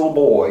had this little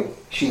boy.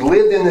 She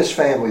lived in this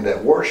family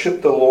that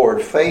worshiped the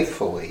Lord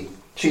faithfully.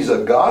 She's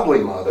a godly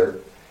mother,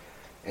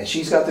 and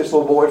she's got this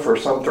little boy for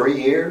some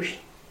 3 years.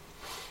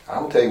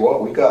 I'm gonna tell you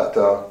what, we've got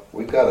a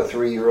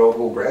 3-year-old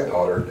little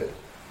granddaughter. That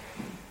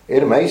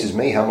it amazes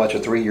me how much a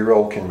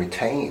 3-year-old can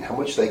retain, how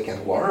much they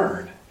can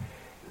learn.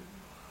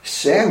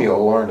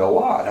 Samuel learned a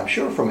lot, I'm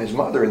sure, from his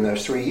mother in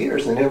those 3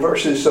 years. And in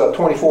verses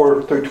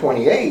 24 through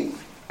 28,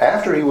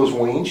 after he was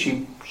weaned,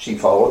 she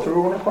followed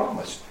through on her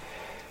promise.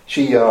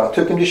 She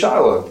took him to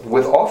Shiloh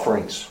with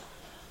offerings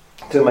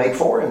to make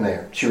for him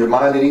there. She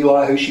reminded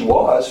Eli who she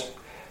was.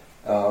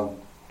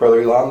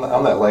 Brother Eli,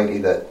 I'm that lady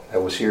that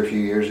was here a few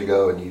years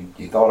ago, and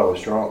you thought I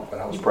was drunk, but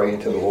I was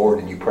praying to the Lord,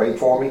 and you prayed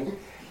for me.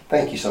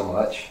 Thank you so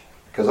much.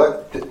 Because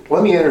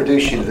let me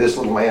introduce you to this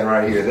little man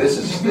right here. This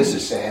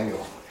is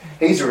Samuel.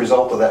 He's a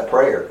result of that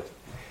prayer.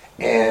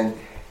 And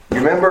you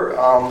remember,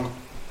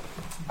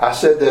 I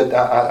said that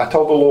I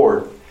told the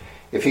Lord,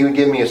 If he would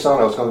give me a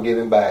son, I was going to give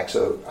him back.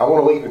 So I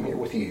want to leave him here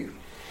with you.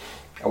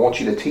 I want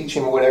you to teach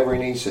him whatever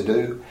he needs to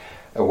do,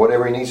 and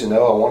whatever he needs to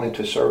know. I want him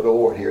to serve the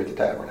Lord here at the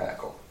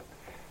tabernacle.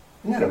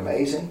 Isn't that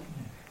amazing?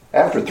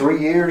 After 3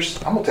 years,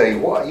 I'm going to tell you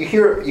what. You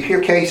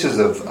hear cases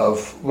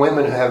of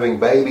women having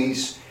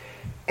babies,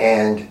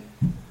 and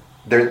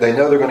they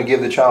know they're going to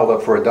give the child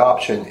up for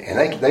adoption, and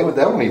they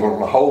don't even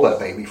want to hold that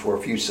baby for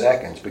a few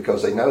seconds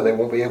because they know they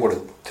won't be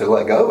able to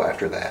let go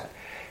after that.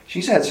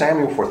 She's had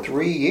Samuel for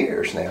 3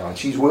 years now, and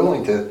she's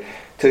willing to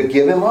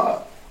give him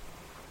up.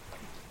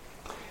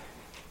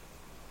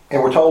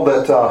 And we're told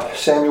that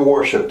Samuel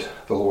worshipped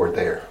the Lord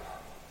there.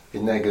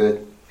 Isn't that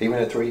good? Even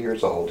at 3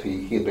 years old,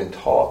 he had been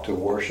taught to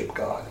worship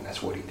God, and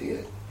that's what he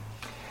did.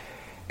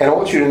 And I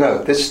want you to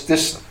know,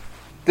 this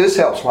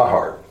helps my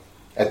heart.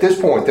 At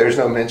this point, there's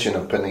no mention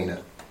of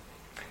Peninnah.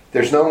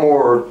 There's no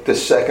more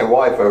this second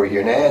wife over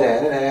here.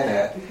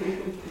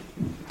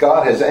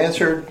 God has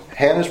answered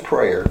Hannah's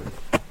prayer,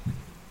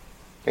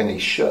 and he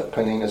shut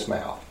Peninnah's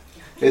mouth.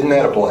 Isn't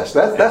that a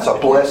blessing? That's a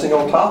blessing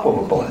on top of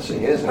a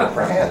blessing, isn't it,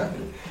 for Hannah?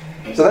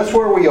 So that's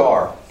where we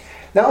are.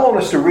 Now I want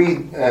us to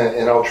read,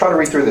 and I'll try to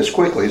read through this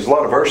quickly. There's a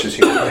lot of verses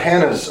here.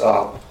 Hannah's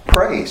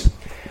praise.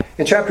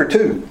 In chapter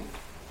 2,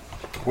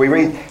 we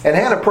read, and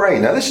Hannah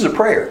prayed. Now this is a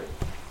prayer.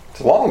 It's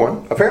a long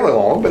one, a fairly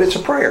long one, but it's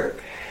a prayer.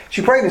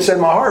 She prayed and said,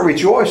 my heart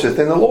rejoiceth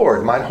in the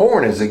Lord. Mine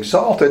horn is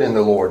exalted in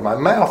the Lord. My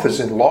mouth is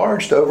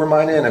enlarged over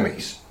mine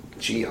enemies.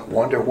 Gee, I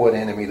wonder what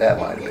enemy that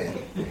might have been.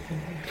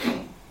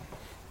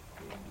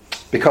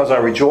 Because I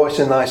rejoice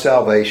in thy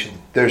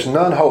salvation. There's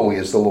none holy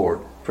as the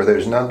Lord, for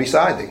there's none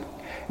beside thee.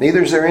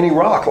 Neither is there any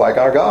rock like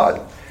our God.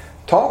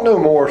 Talk no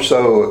more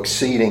so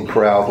exceeding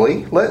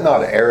proudly. Let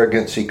not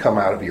arrogancy come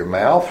out of your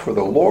mouth, for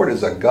the Lord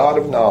is a God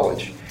of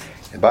knowledge,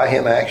 and by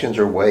him actions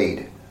are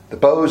weighed. The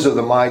bows of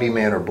the mighty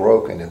men are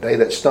broken, and they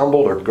that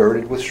stumbled are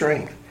girded with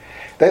strength.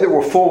 They that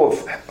were full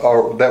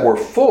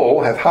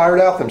have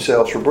hired out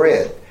themselves for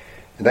bread,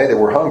 and they that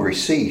were hungry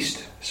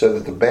ceased, so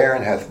that the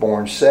barren hath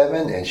borne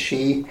 7, and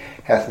she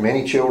hath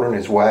many children,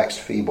 is waxed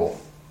feeble.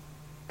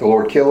 The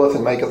Lord killeth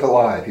and maketh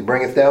alive. He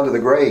bringeth down to the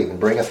grave and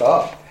bringeth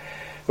up.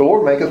 The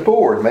Lord maketh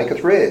poor and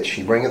maketh rich.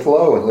 He bringeth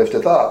low and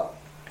lifteth up.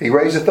 He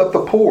raiseth up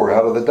the poor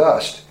out of the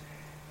dust,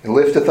 and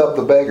lifteth up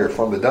the beggar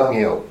from the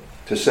dunghill,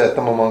 to set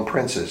them among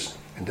princes,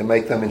 and to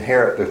make them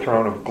inherit the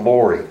throne of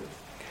glory.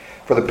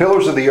 For the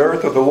pillars of the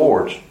earth are the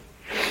Lord's,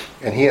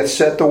 and he hath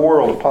set the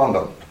world upon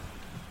them.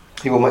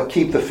 He will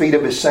keep the feet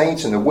of his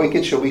saints, and the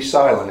wicked shall be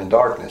silent in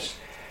darkness.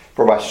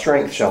 For by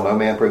strength shall no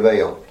man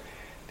prevail.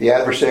 The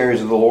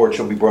adversaries of the Lord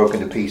shall be broken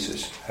to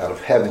pieces. Out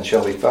of heaven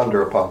shall he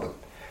thunder upon them.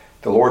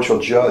 The Lord shall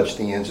judge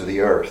the ends of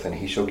the earth, and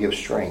he shall give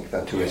strength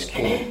unto his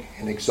king,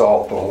 and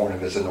exalt the horn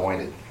of his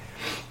anointed.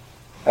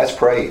 That's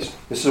praise.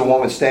 This is a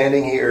woman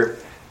standing here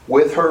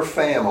with her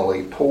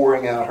family,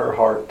 pouring out her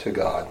heart to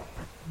God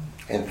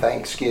in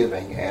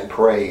thanksgiving and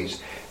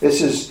praise.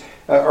 This is,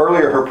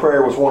 earlier her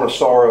prayer was one of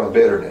sorrow and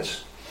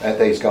bitterness. That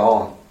day's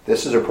gone.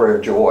 This is a prayer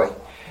of joy.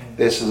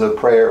 This is a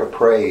prayer of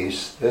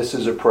praise. This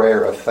is a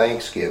prayer of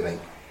thanksgiving.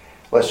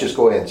 Let's just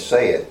go ahead and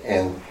say it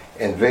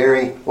in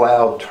very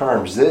loud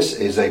terms. This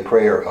is a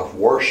prayer of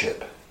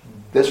worship.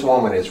 This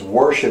woman is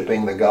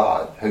worshiping the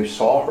God who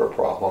saw her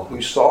problem,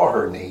 who saw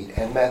her need,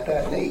 and met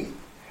that need.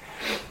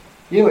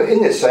 You know,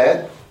 isn't it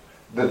sad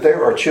that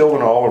there are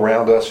children all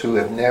around us who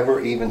have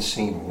never even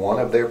seen one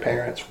of their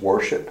parents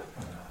worship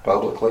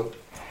publicly?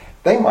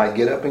 They might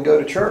get up and go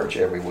to church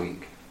every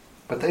week,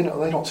 but they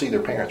don't see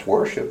their parents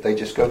worship. They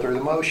just go through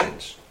the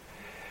motions.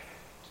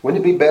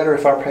 Wouldn't it be better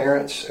if our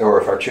parents,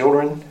 or if our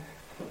children,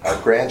 our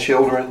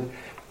grandchildren,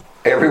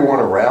 everyone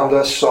around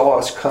us saw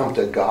us come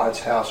to God's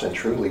house and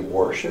truly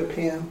worship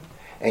him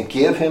and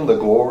give him the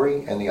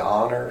glory and the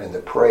honor and the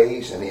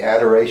praise and the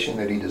adoration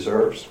that he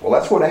deserves? Well,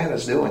 that's what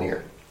Hannah's doing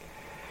here.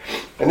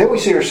 And then we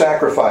see her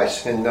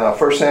sacrifice in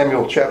 1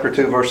 Samuel chapter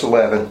 2, verse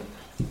 11.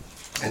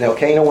 And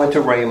Elkanah went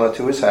to Ramah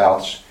to his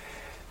house,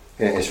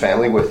 and his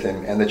family with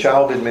him, and the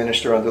child did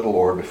minister unto the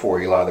Lord before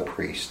Eli the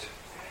priest.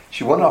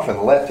 She went off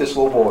and left this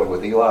little boy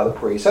with Eli the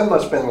priest. That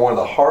must have been one of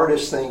the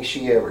hardest things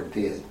she ever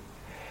did.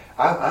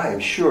 I am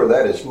sure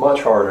that is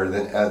much harder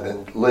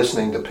than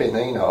listening to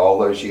Peninnah all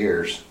those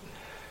years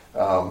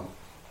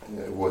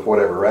with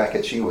whatever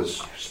racket she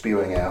was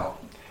spewing out.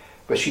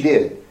 But she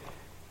did.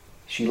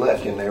 She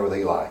left him there with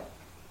Eli.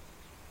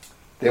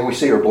 Then we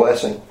see her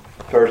blessing.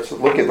 First,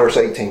 look at verse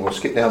 18. We'll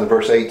skip down to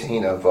verse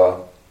 18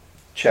 of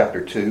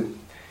chapter 2.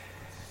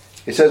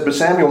 It says, But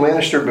Samuel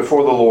ministered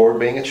before the Lord,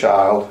 being a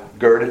child,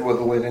 girded with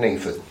a linen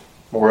ephod.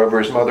 Moreover,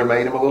 his mother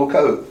made him a little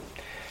coat,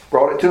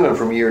 brought it to him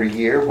from year to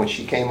year when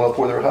she came up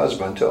with her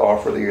husband to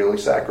offer the yearly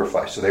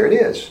sacrifice. So there it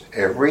is.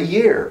 Every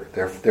year,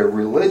 they're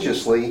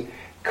religiously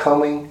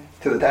coming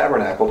to the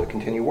tabernacle to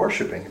continue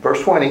worshiping.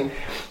 Verse 20,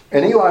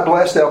 And Eli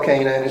blessed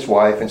Elkanah and his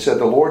wife, and said,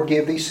 The Lord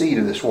give thee seed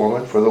of this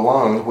woman for the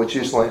loan which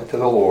is lent to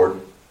the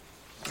Lord.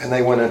 And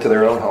they went into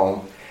their own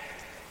home.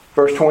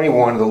 Verse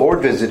 21, The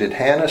Lord visited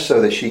Hannah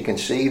so that she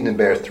conceived and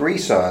bare 3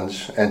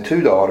 sons and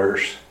 2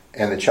 daughters,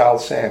 and the child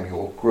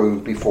Samuel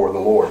grew before the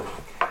Lord.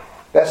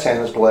 That's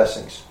Hannah's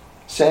blessings.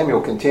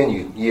 Samuel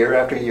continued year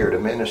after year to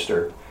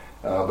minister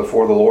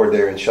before the Lord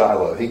there in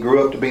Shiloh. He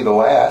grew up to be the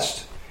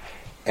last,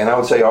 and I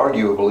would say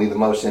arguably the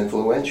most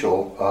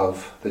influential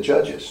of the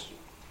judges.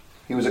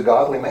 He was a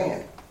godly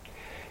man.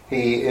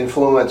 He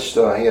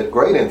had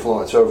great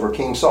influence over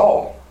King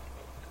Saul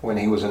when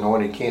he was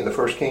anointed king, the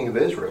first king of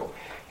Israel.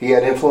 He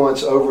had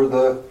influence over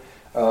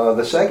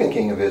the second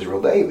king of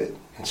Israel, David.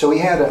 And so he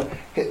had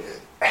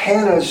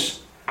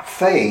Hannah's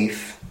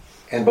faith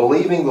and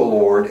believing the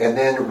Lord, and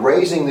then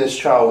raising this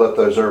child up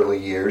those early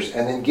years,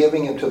 and then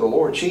giving him to the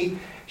Lord. She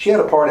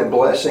had a part in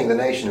blessing the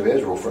nation of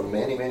Israel for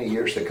many, many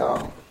years to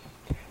come.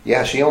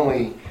 Yeah,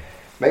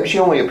 maybe she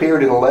only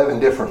appeared in 11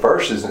 different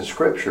verses in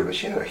Scripture, but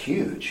she had a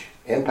huge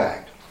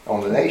impact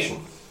on the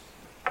nation.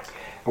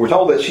 And we're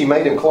told that she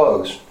made him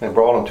clothes and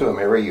brought them to him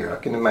every year. I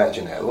can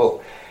imagine that.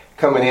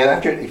 Coming in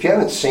after, if you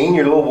haven't seen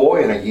your little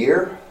boy in a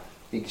year,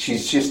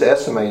 she's just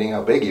estimating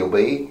how big he'll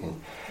be. And,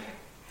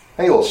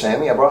 hey, little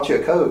Sammy, I brought you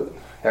a coat.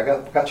 I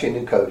got you a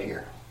new coat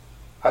here.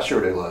 I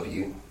sure do love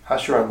you. I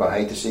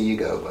hate to see you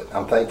go, but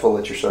I'm thankful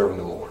that you're serving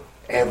the Lord.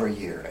 Every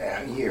year,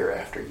 year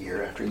after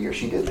year after year,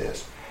 she did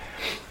this.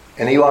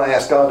 And Eli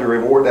asked God to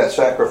reward that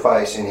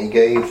sacrifice, and he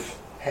gave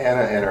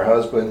Hannah and her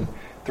husband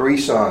 3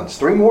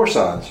 more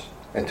sons,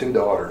 and 2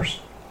 daughters.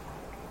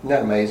 Isn't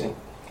that amazing?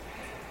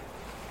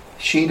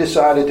 She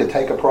decided to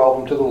take a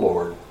problem to the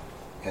Lord.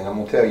 And I'm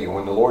going to tell you,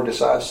 when the Lord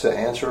decides to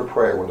answer a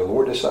prayer, when the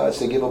Lord decides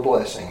to give a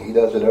blessing, he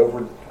does it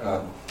over,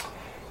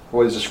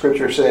 what does the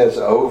Scripture says,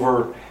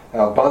 over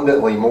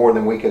abundantly more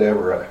than we could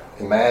ever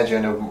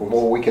imagine, or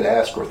more we could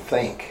ask or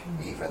think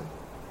even.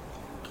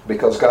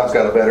 Because God's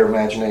got a better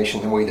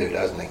imagination than we do,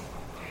 doesn't he?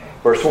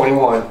 Verse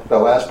 21, the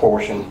last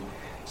portion,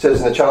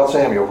 says, "And the child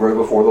Samuel grew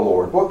before the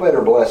Lord." What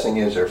better blessing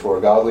is there for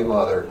a godly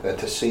mother than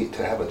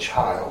to have a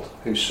child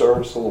who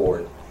serves the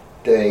Lord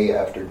day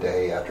after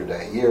day after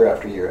day, year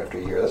after year after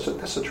year?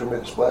 That's a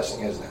tremendous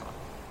blessing, isn't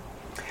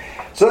it?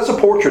 So that's a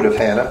portrait of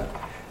Hannah.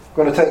 I'm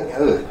going to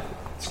take...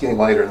 It's getting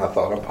later than I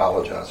thought. I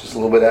apologize. It's a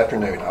little bit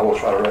afternoon. I will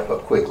try to wrap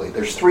up quickly.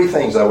 There's 3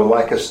 things I would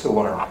like us to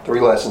learn. 3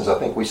 lessons I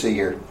think we see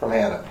here from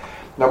Hannah.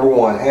 Number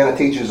 1, Hannah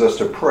teaches us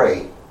to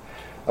pray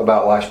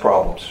about life's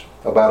problems,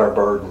 about our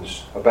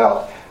burdens,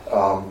 about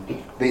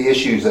the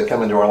issues that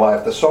come into our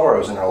life, the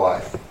sorrows in our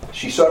life.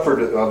 She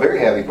suffered a very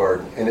heavy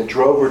burden, and it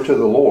drove her to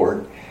the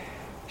Lord.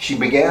 She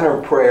began her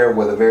prayer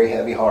with a very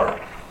heavy heart,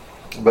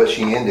 but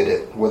she ended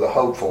it with a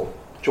hopeful,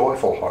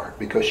 joyful heart,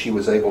 because she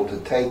was able to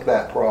take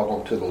that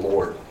problem to the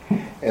Lord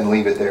and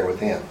leave it there with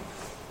him.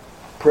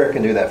 Prayer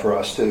can do that for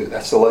us too.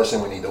 That's the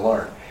lesson we need to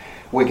learn.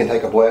 We can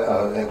take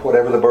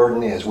whatever the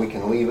burden is, we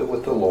can leave it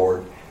with the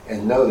Lord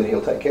and know that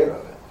he'll take care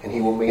of it, and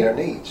he will meet our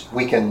needs.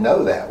 We can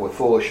know that with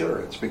full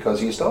assurance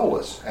because he's told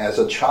us. As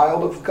a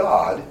child of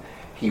God,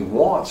 he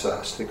wants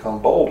us to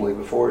come boldly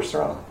before his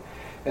throne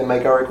and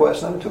make our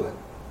requests known to him.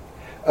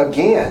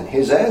 Again,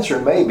 his answer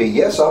may be,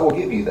 yes, I will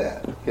give you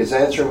that. His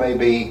answer may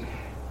be,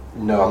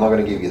 no, I'm not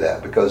going to give you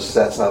that because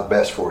that's not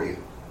best for you.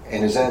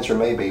 And his answer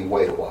may be,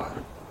 wait a while.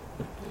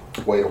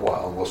 Wait a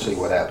while and we'll see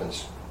what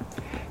happens.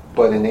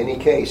 But in any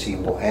case, he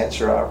will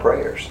answer our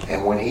prayers.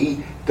 And when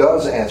he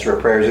does answer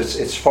our prayers,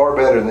 it's far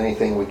better than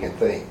anything we can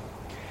think.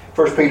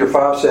 1 Peter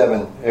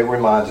 5:7, it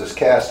reminds us,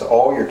 cast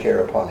all your care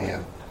upon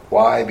him.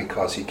 Why?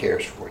 Because he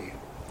cares for you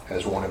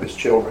as one of his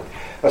children.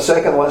 A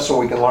second lesson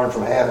we can learn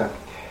from Hannah,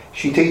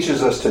 she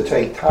teaches us to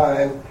take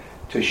time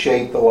to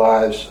shape the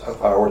lives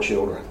of our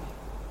children.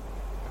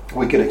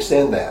 We could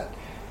extend that.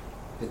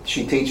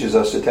 She teaches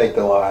us to take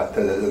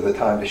the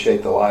time to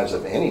shape the lives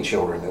of any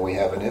children that we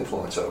have an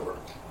influence over.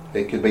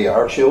 It could be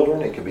our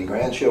children, it could be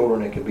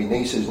grandchildren, it could be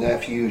nieces,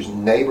 nephews,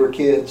 neighbor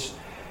kids.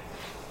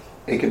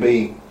 It could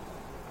be,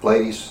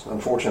 ladies,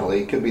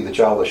 unfortunately, it could be the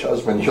childish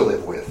husband you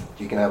live with.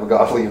 You can have a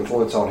godly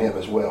influence on him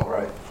as well,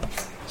 right?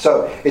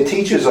 So it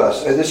teaches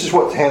us, and this is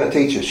what Hannah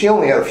teaches. She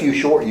only had a few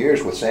short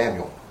years with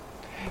Samuel,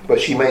 but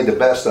she made the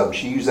best of them.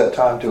 She used that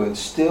time to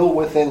instill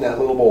within that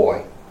little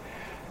boy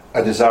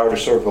a desire to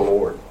serve the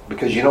Lord.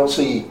 Because you don't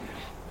see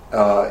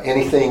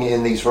anything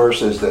in these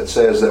verses that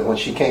says that when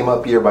she came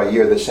up year by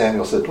year that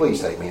Samuel said, please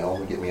take me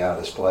home and get me out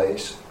of this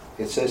place.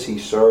 It says he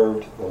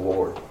served the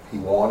Lord. He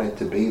wanted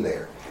to be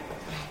there.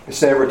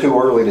 It's never too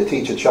early to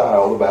teach a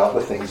child about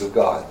the things of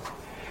God.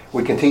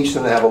 We can teach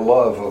them to have a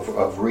love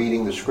of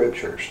reading the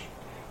Scriptures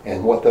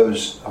and what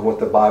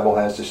the Bible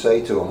has to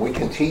say to them. We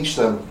can teach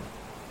them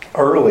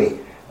early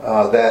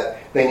that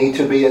they need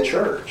to be at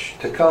church,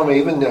 to come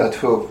even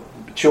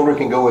children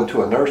can go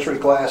into a nursery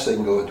class, they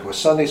can go into a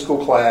Sunday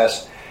school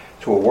class,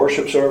 to a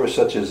worship service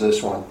such as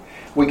this one.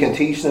 We can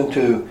teach them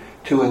to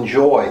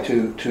enjoy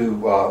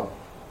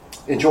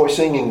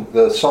singing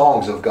the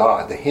songs of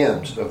God, the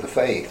hymns of the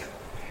faith,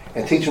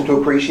 and teach them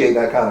to appreciate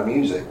that kind of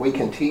music. We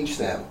can teach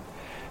them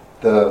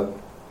the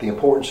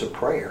importance of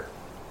prayer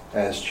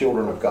as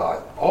children of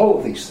God. All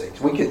of these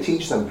things. We can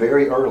teach them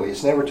very early.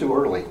 It's never too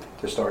early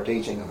to start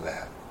teaching them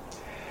that.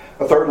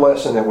 A third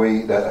lesson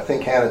that I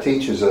think Hannah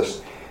teaches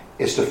us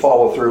is to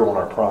follow through on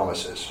our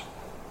promises.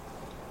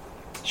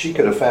 She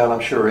could have found, I'm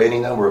sure, any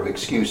number of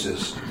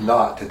excuses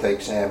not to take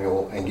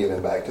Samuel and give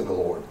him back to the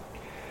Lord.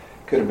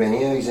 Could have been,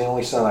 he's the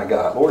only son I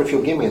got. Lord, if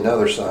you'll give me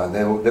another son,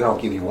 then I'll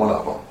give you one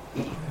of them.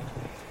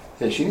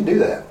 And she didn't do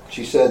that.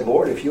 She said,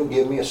 Lord, if you'll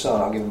give me a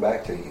son, I'll give him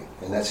back to you.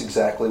 And that's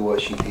exactly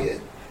what she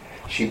did.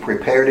 She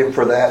prepared him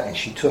for that, and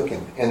she took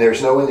him. And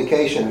there's no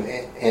indication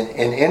in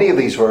any of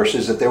these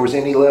verses that there was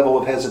any level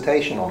of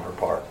hesitation on her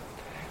part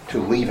to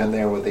leave him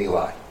there with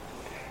Eli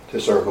to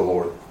serve the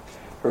Lord.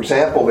 Her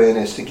example then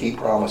is to keep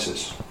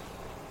promises,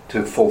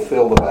 to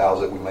fulfill the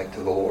vows that we make to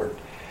the Lord.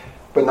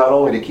 But not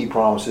only to keep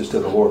promises to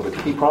the Lord, but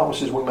to keep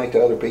promises we make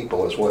to other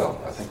people as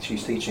well. I think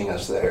she's teaching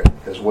us there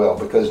as well,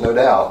 because no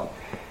doubt,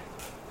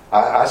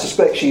 I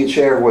suspect she had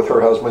shared with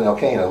her husband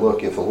Elkanah,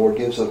 look, if the Lord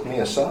gives me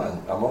a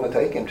son, I'm going to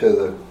take him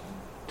to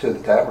the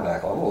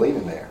tabernacle. I'm going to leave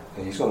him there,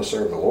 and he's going to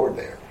serve the Lord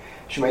there.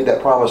 She made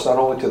that promise not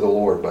only to the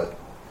Lord, but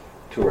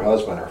to her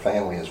husband, her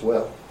family as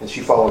well. And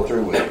she followed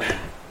through with it.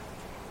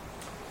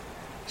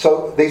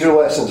 So these are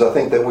lessons I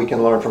think that we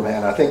can learn from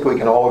Hannah. I think we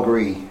can all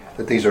agree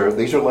that these are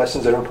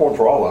lessons that are important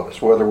for all of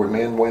us, whether we're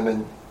men,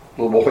 women,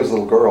 little boys,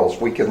 little girls.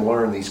 We can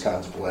learn these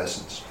kinds of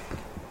lessons.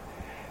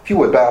 If you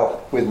would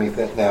bow with me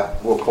now,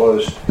 we'll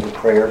close in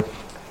prayer.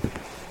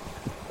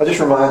 I'll just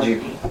remind you,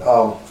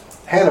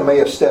 Hannah may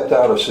have stepped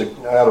out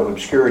of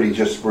obscurity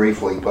just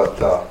briefly, but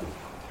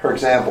her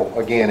example,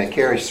 again, it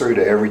carries through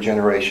to every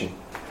generation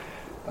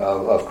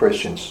of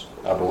Christians,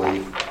 I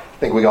believe. I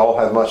think we all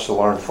have much to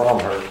learn from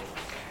her.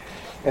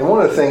 And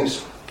one of the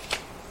things,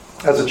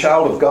 as a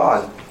child of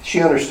God, she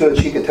understood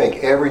she could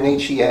take every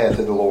need she had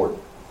to the Lord.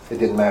 It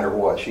didn't matter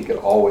what. She could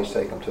always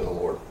take them to the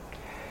Lord.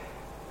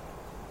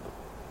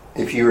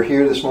 If you're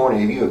here this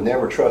morning, if you have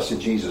never trusted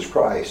Jesus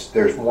Christ,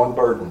 there's one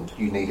burden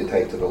you need to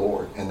take to the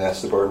Lord, and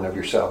that's the burden of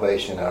your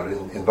salvation. I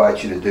would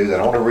invite you to do that.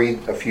 I want to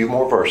read a few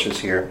more verses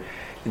here.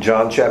 In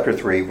John chapter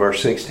 3,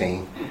 verse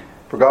 16.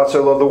 For God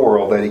so loved the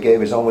world that He gave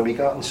His only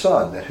begotten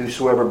Son, that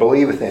whosoever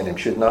believeth in Him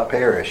should not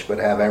perish, but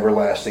have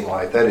everlasting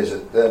life. That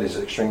is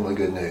extremely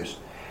good news.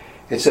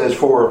 It says,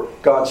 for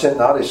God sent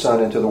not His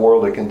Son into the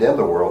world to condemn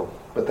the world,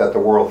 but that the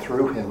world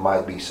through Him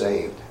might be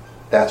saved.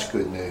 That's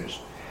good news.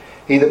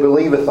 He that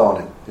believeth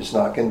on Him is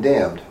not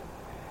condemned,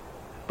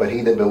 but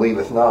he that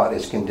believeth not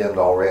is condemned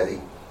already,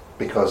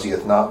 because he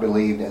hath not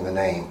believed in the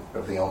name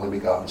of the only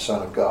begotten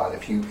Son of God.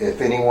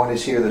 If anyone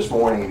is here this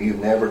morning, if you've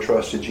never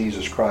trusted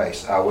Jesus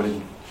Christ, I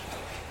would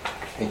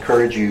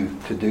encourage you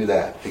to do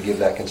that, to give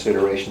that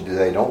consideration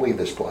today. Don't leave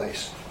this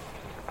place.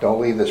 Don't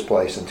leave this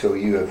place until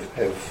you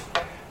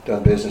have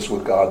done business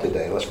with God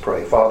today. Let's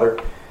pray. Father,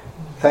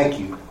 thank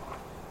you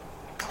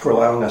for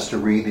allowing us to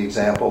read the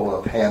example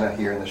of Hannah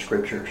here in the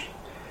Scriptures.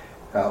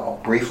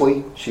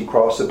 Briefly, she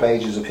crossed the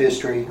pages of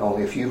history,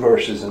 only a few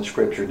verses in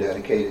Scripture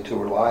dedicated to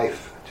her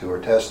life, to her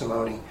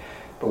testimony.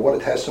 But what a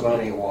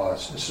testimony it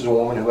was. This is a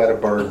woman who had a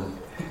burden.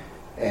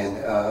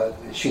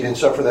 And she didn't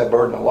suffer that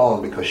burden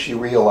alone, because she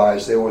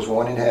realized there was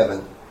one in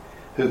heaven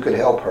who could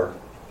help her.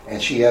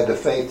 And she had the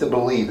faith to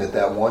believe that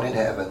that one in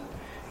heaven,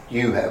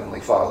 you,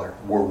 Heavenly Father,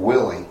 were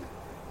willing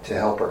to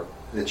help her,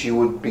 that you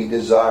would be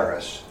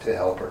desirous to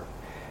help her.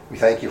 We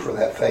thank you for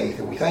that faith.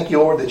 And we thank you,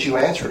 Lord, that you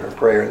answered her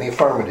prayer in the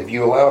affirmative.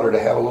 You allowed her to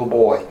have a little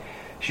boy.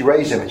 She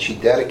raised him and she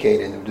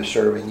dedicated him to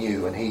serving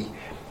you. And he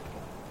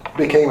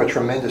became a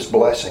tremendous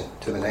blessing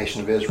to the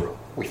nation of Israel.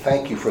 We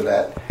thank you for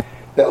that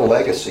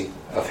legacy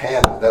of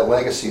Hannah, that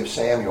legacy of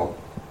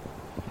Samuel.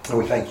 And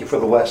we thank you for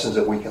the lessons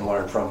that we can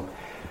learn from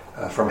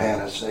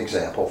Hannah's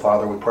example.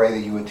 Father, we pray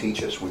that you would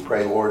teach us. We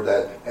pray, Lord,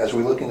 that as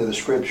we look into the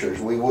Scriptures,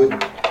 we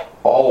would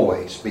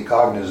always be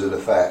cognizant of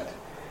the fact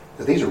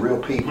that these are real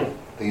people.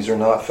 These are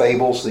not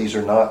fables. These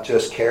are not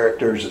just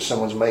characters that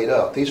someone's made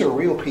up. These are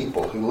real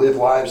people who live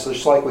lives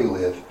just like we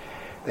live.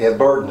 They have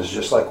burdens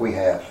just like we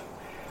have.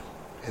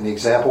 And the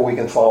example we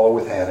can follow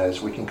with Hannah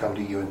is we can come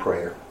to you in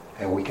prayer.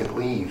 And we can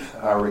leave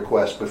our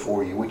requests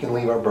before you. We can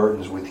leave our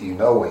burdens with you,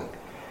 knowing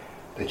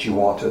that you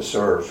want to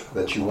serve,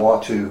 that you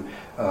want to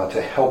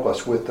help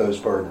us with those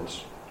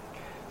burdens.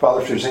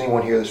 Father, if there's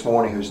anyone here this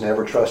morning who's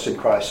never trusted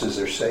Christ as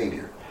their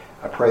Savior,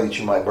 I pray that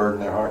you might burden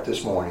their heart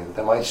this morning, that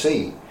they might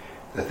see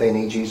that they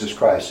need Jesus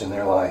Christ in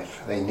their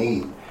life. They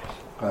need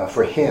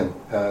for Him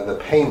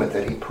the payment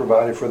that He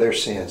provided for their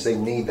sins. They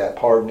need that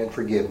pardon and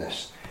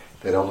forgiveness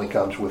that only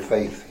comes with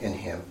faith in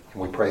Him.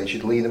 And we pray that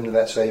you'd lead them to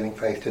that saving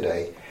faith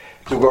today.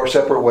 So we go our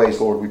separate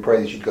ways, Lord. We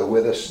pray that you'd go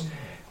with us,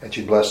 that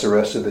you'd bless the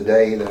rest of the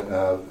day,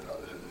 that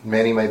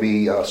many may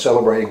be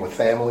celebrating with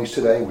families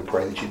today. We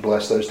pray that you'd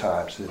bless those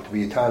times, that it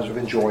be times of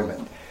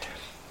enjoyment.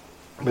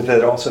 But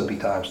that also be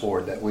times,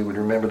 Lord, that we would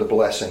remember the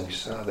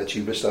blessings that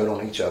you bestowed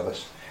on each of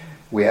us.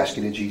 We ask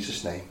it in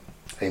Jesus' name.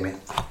 Amen.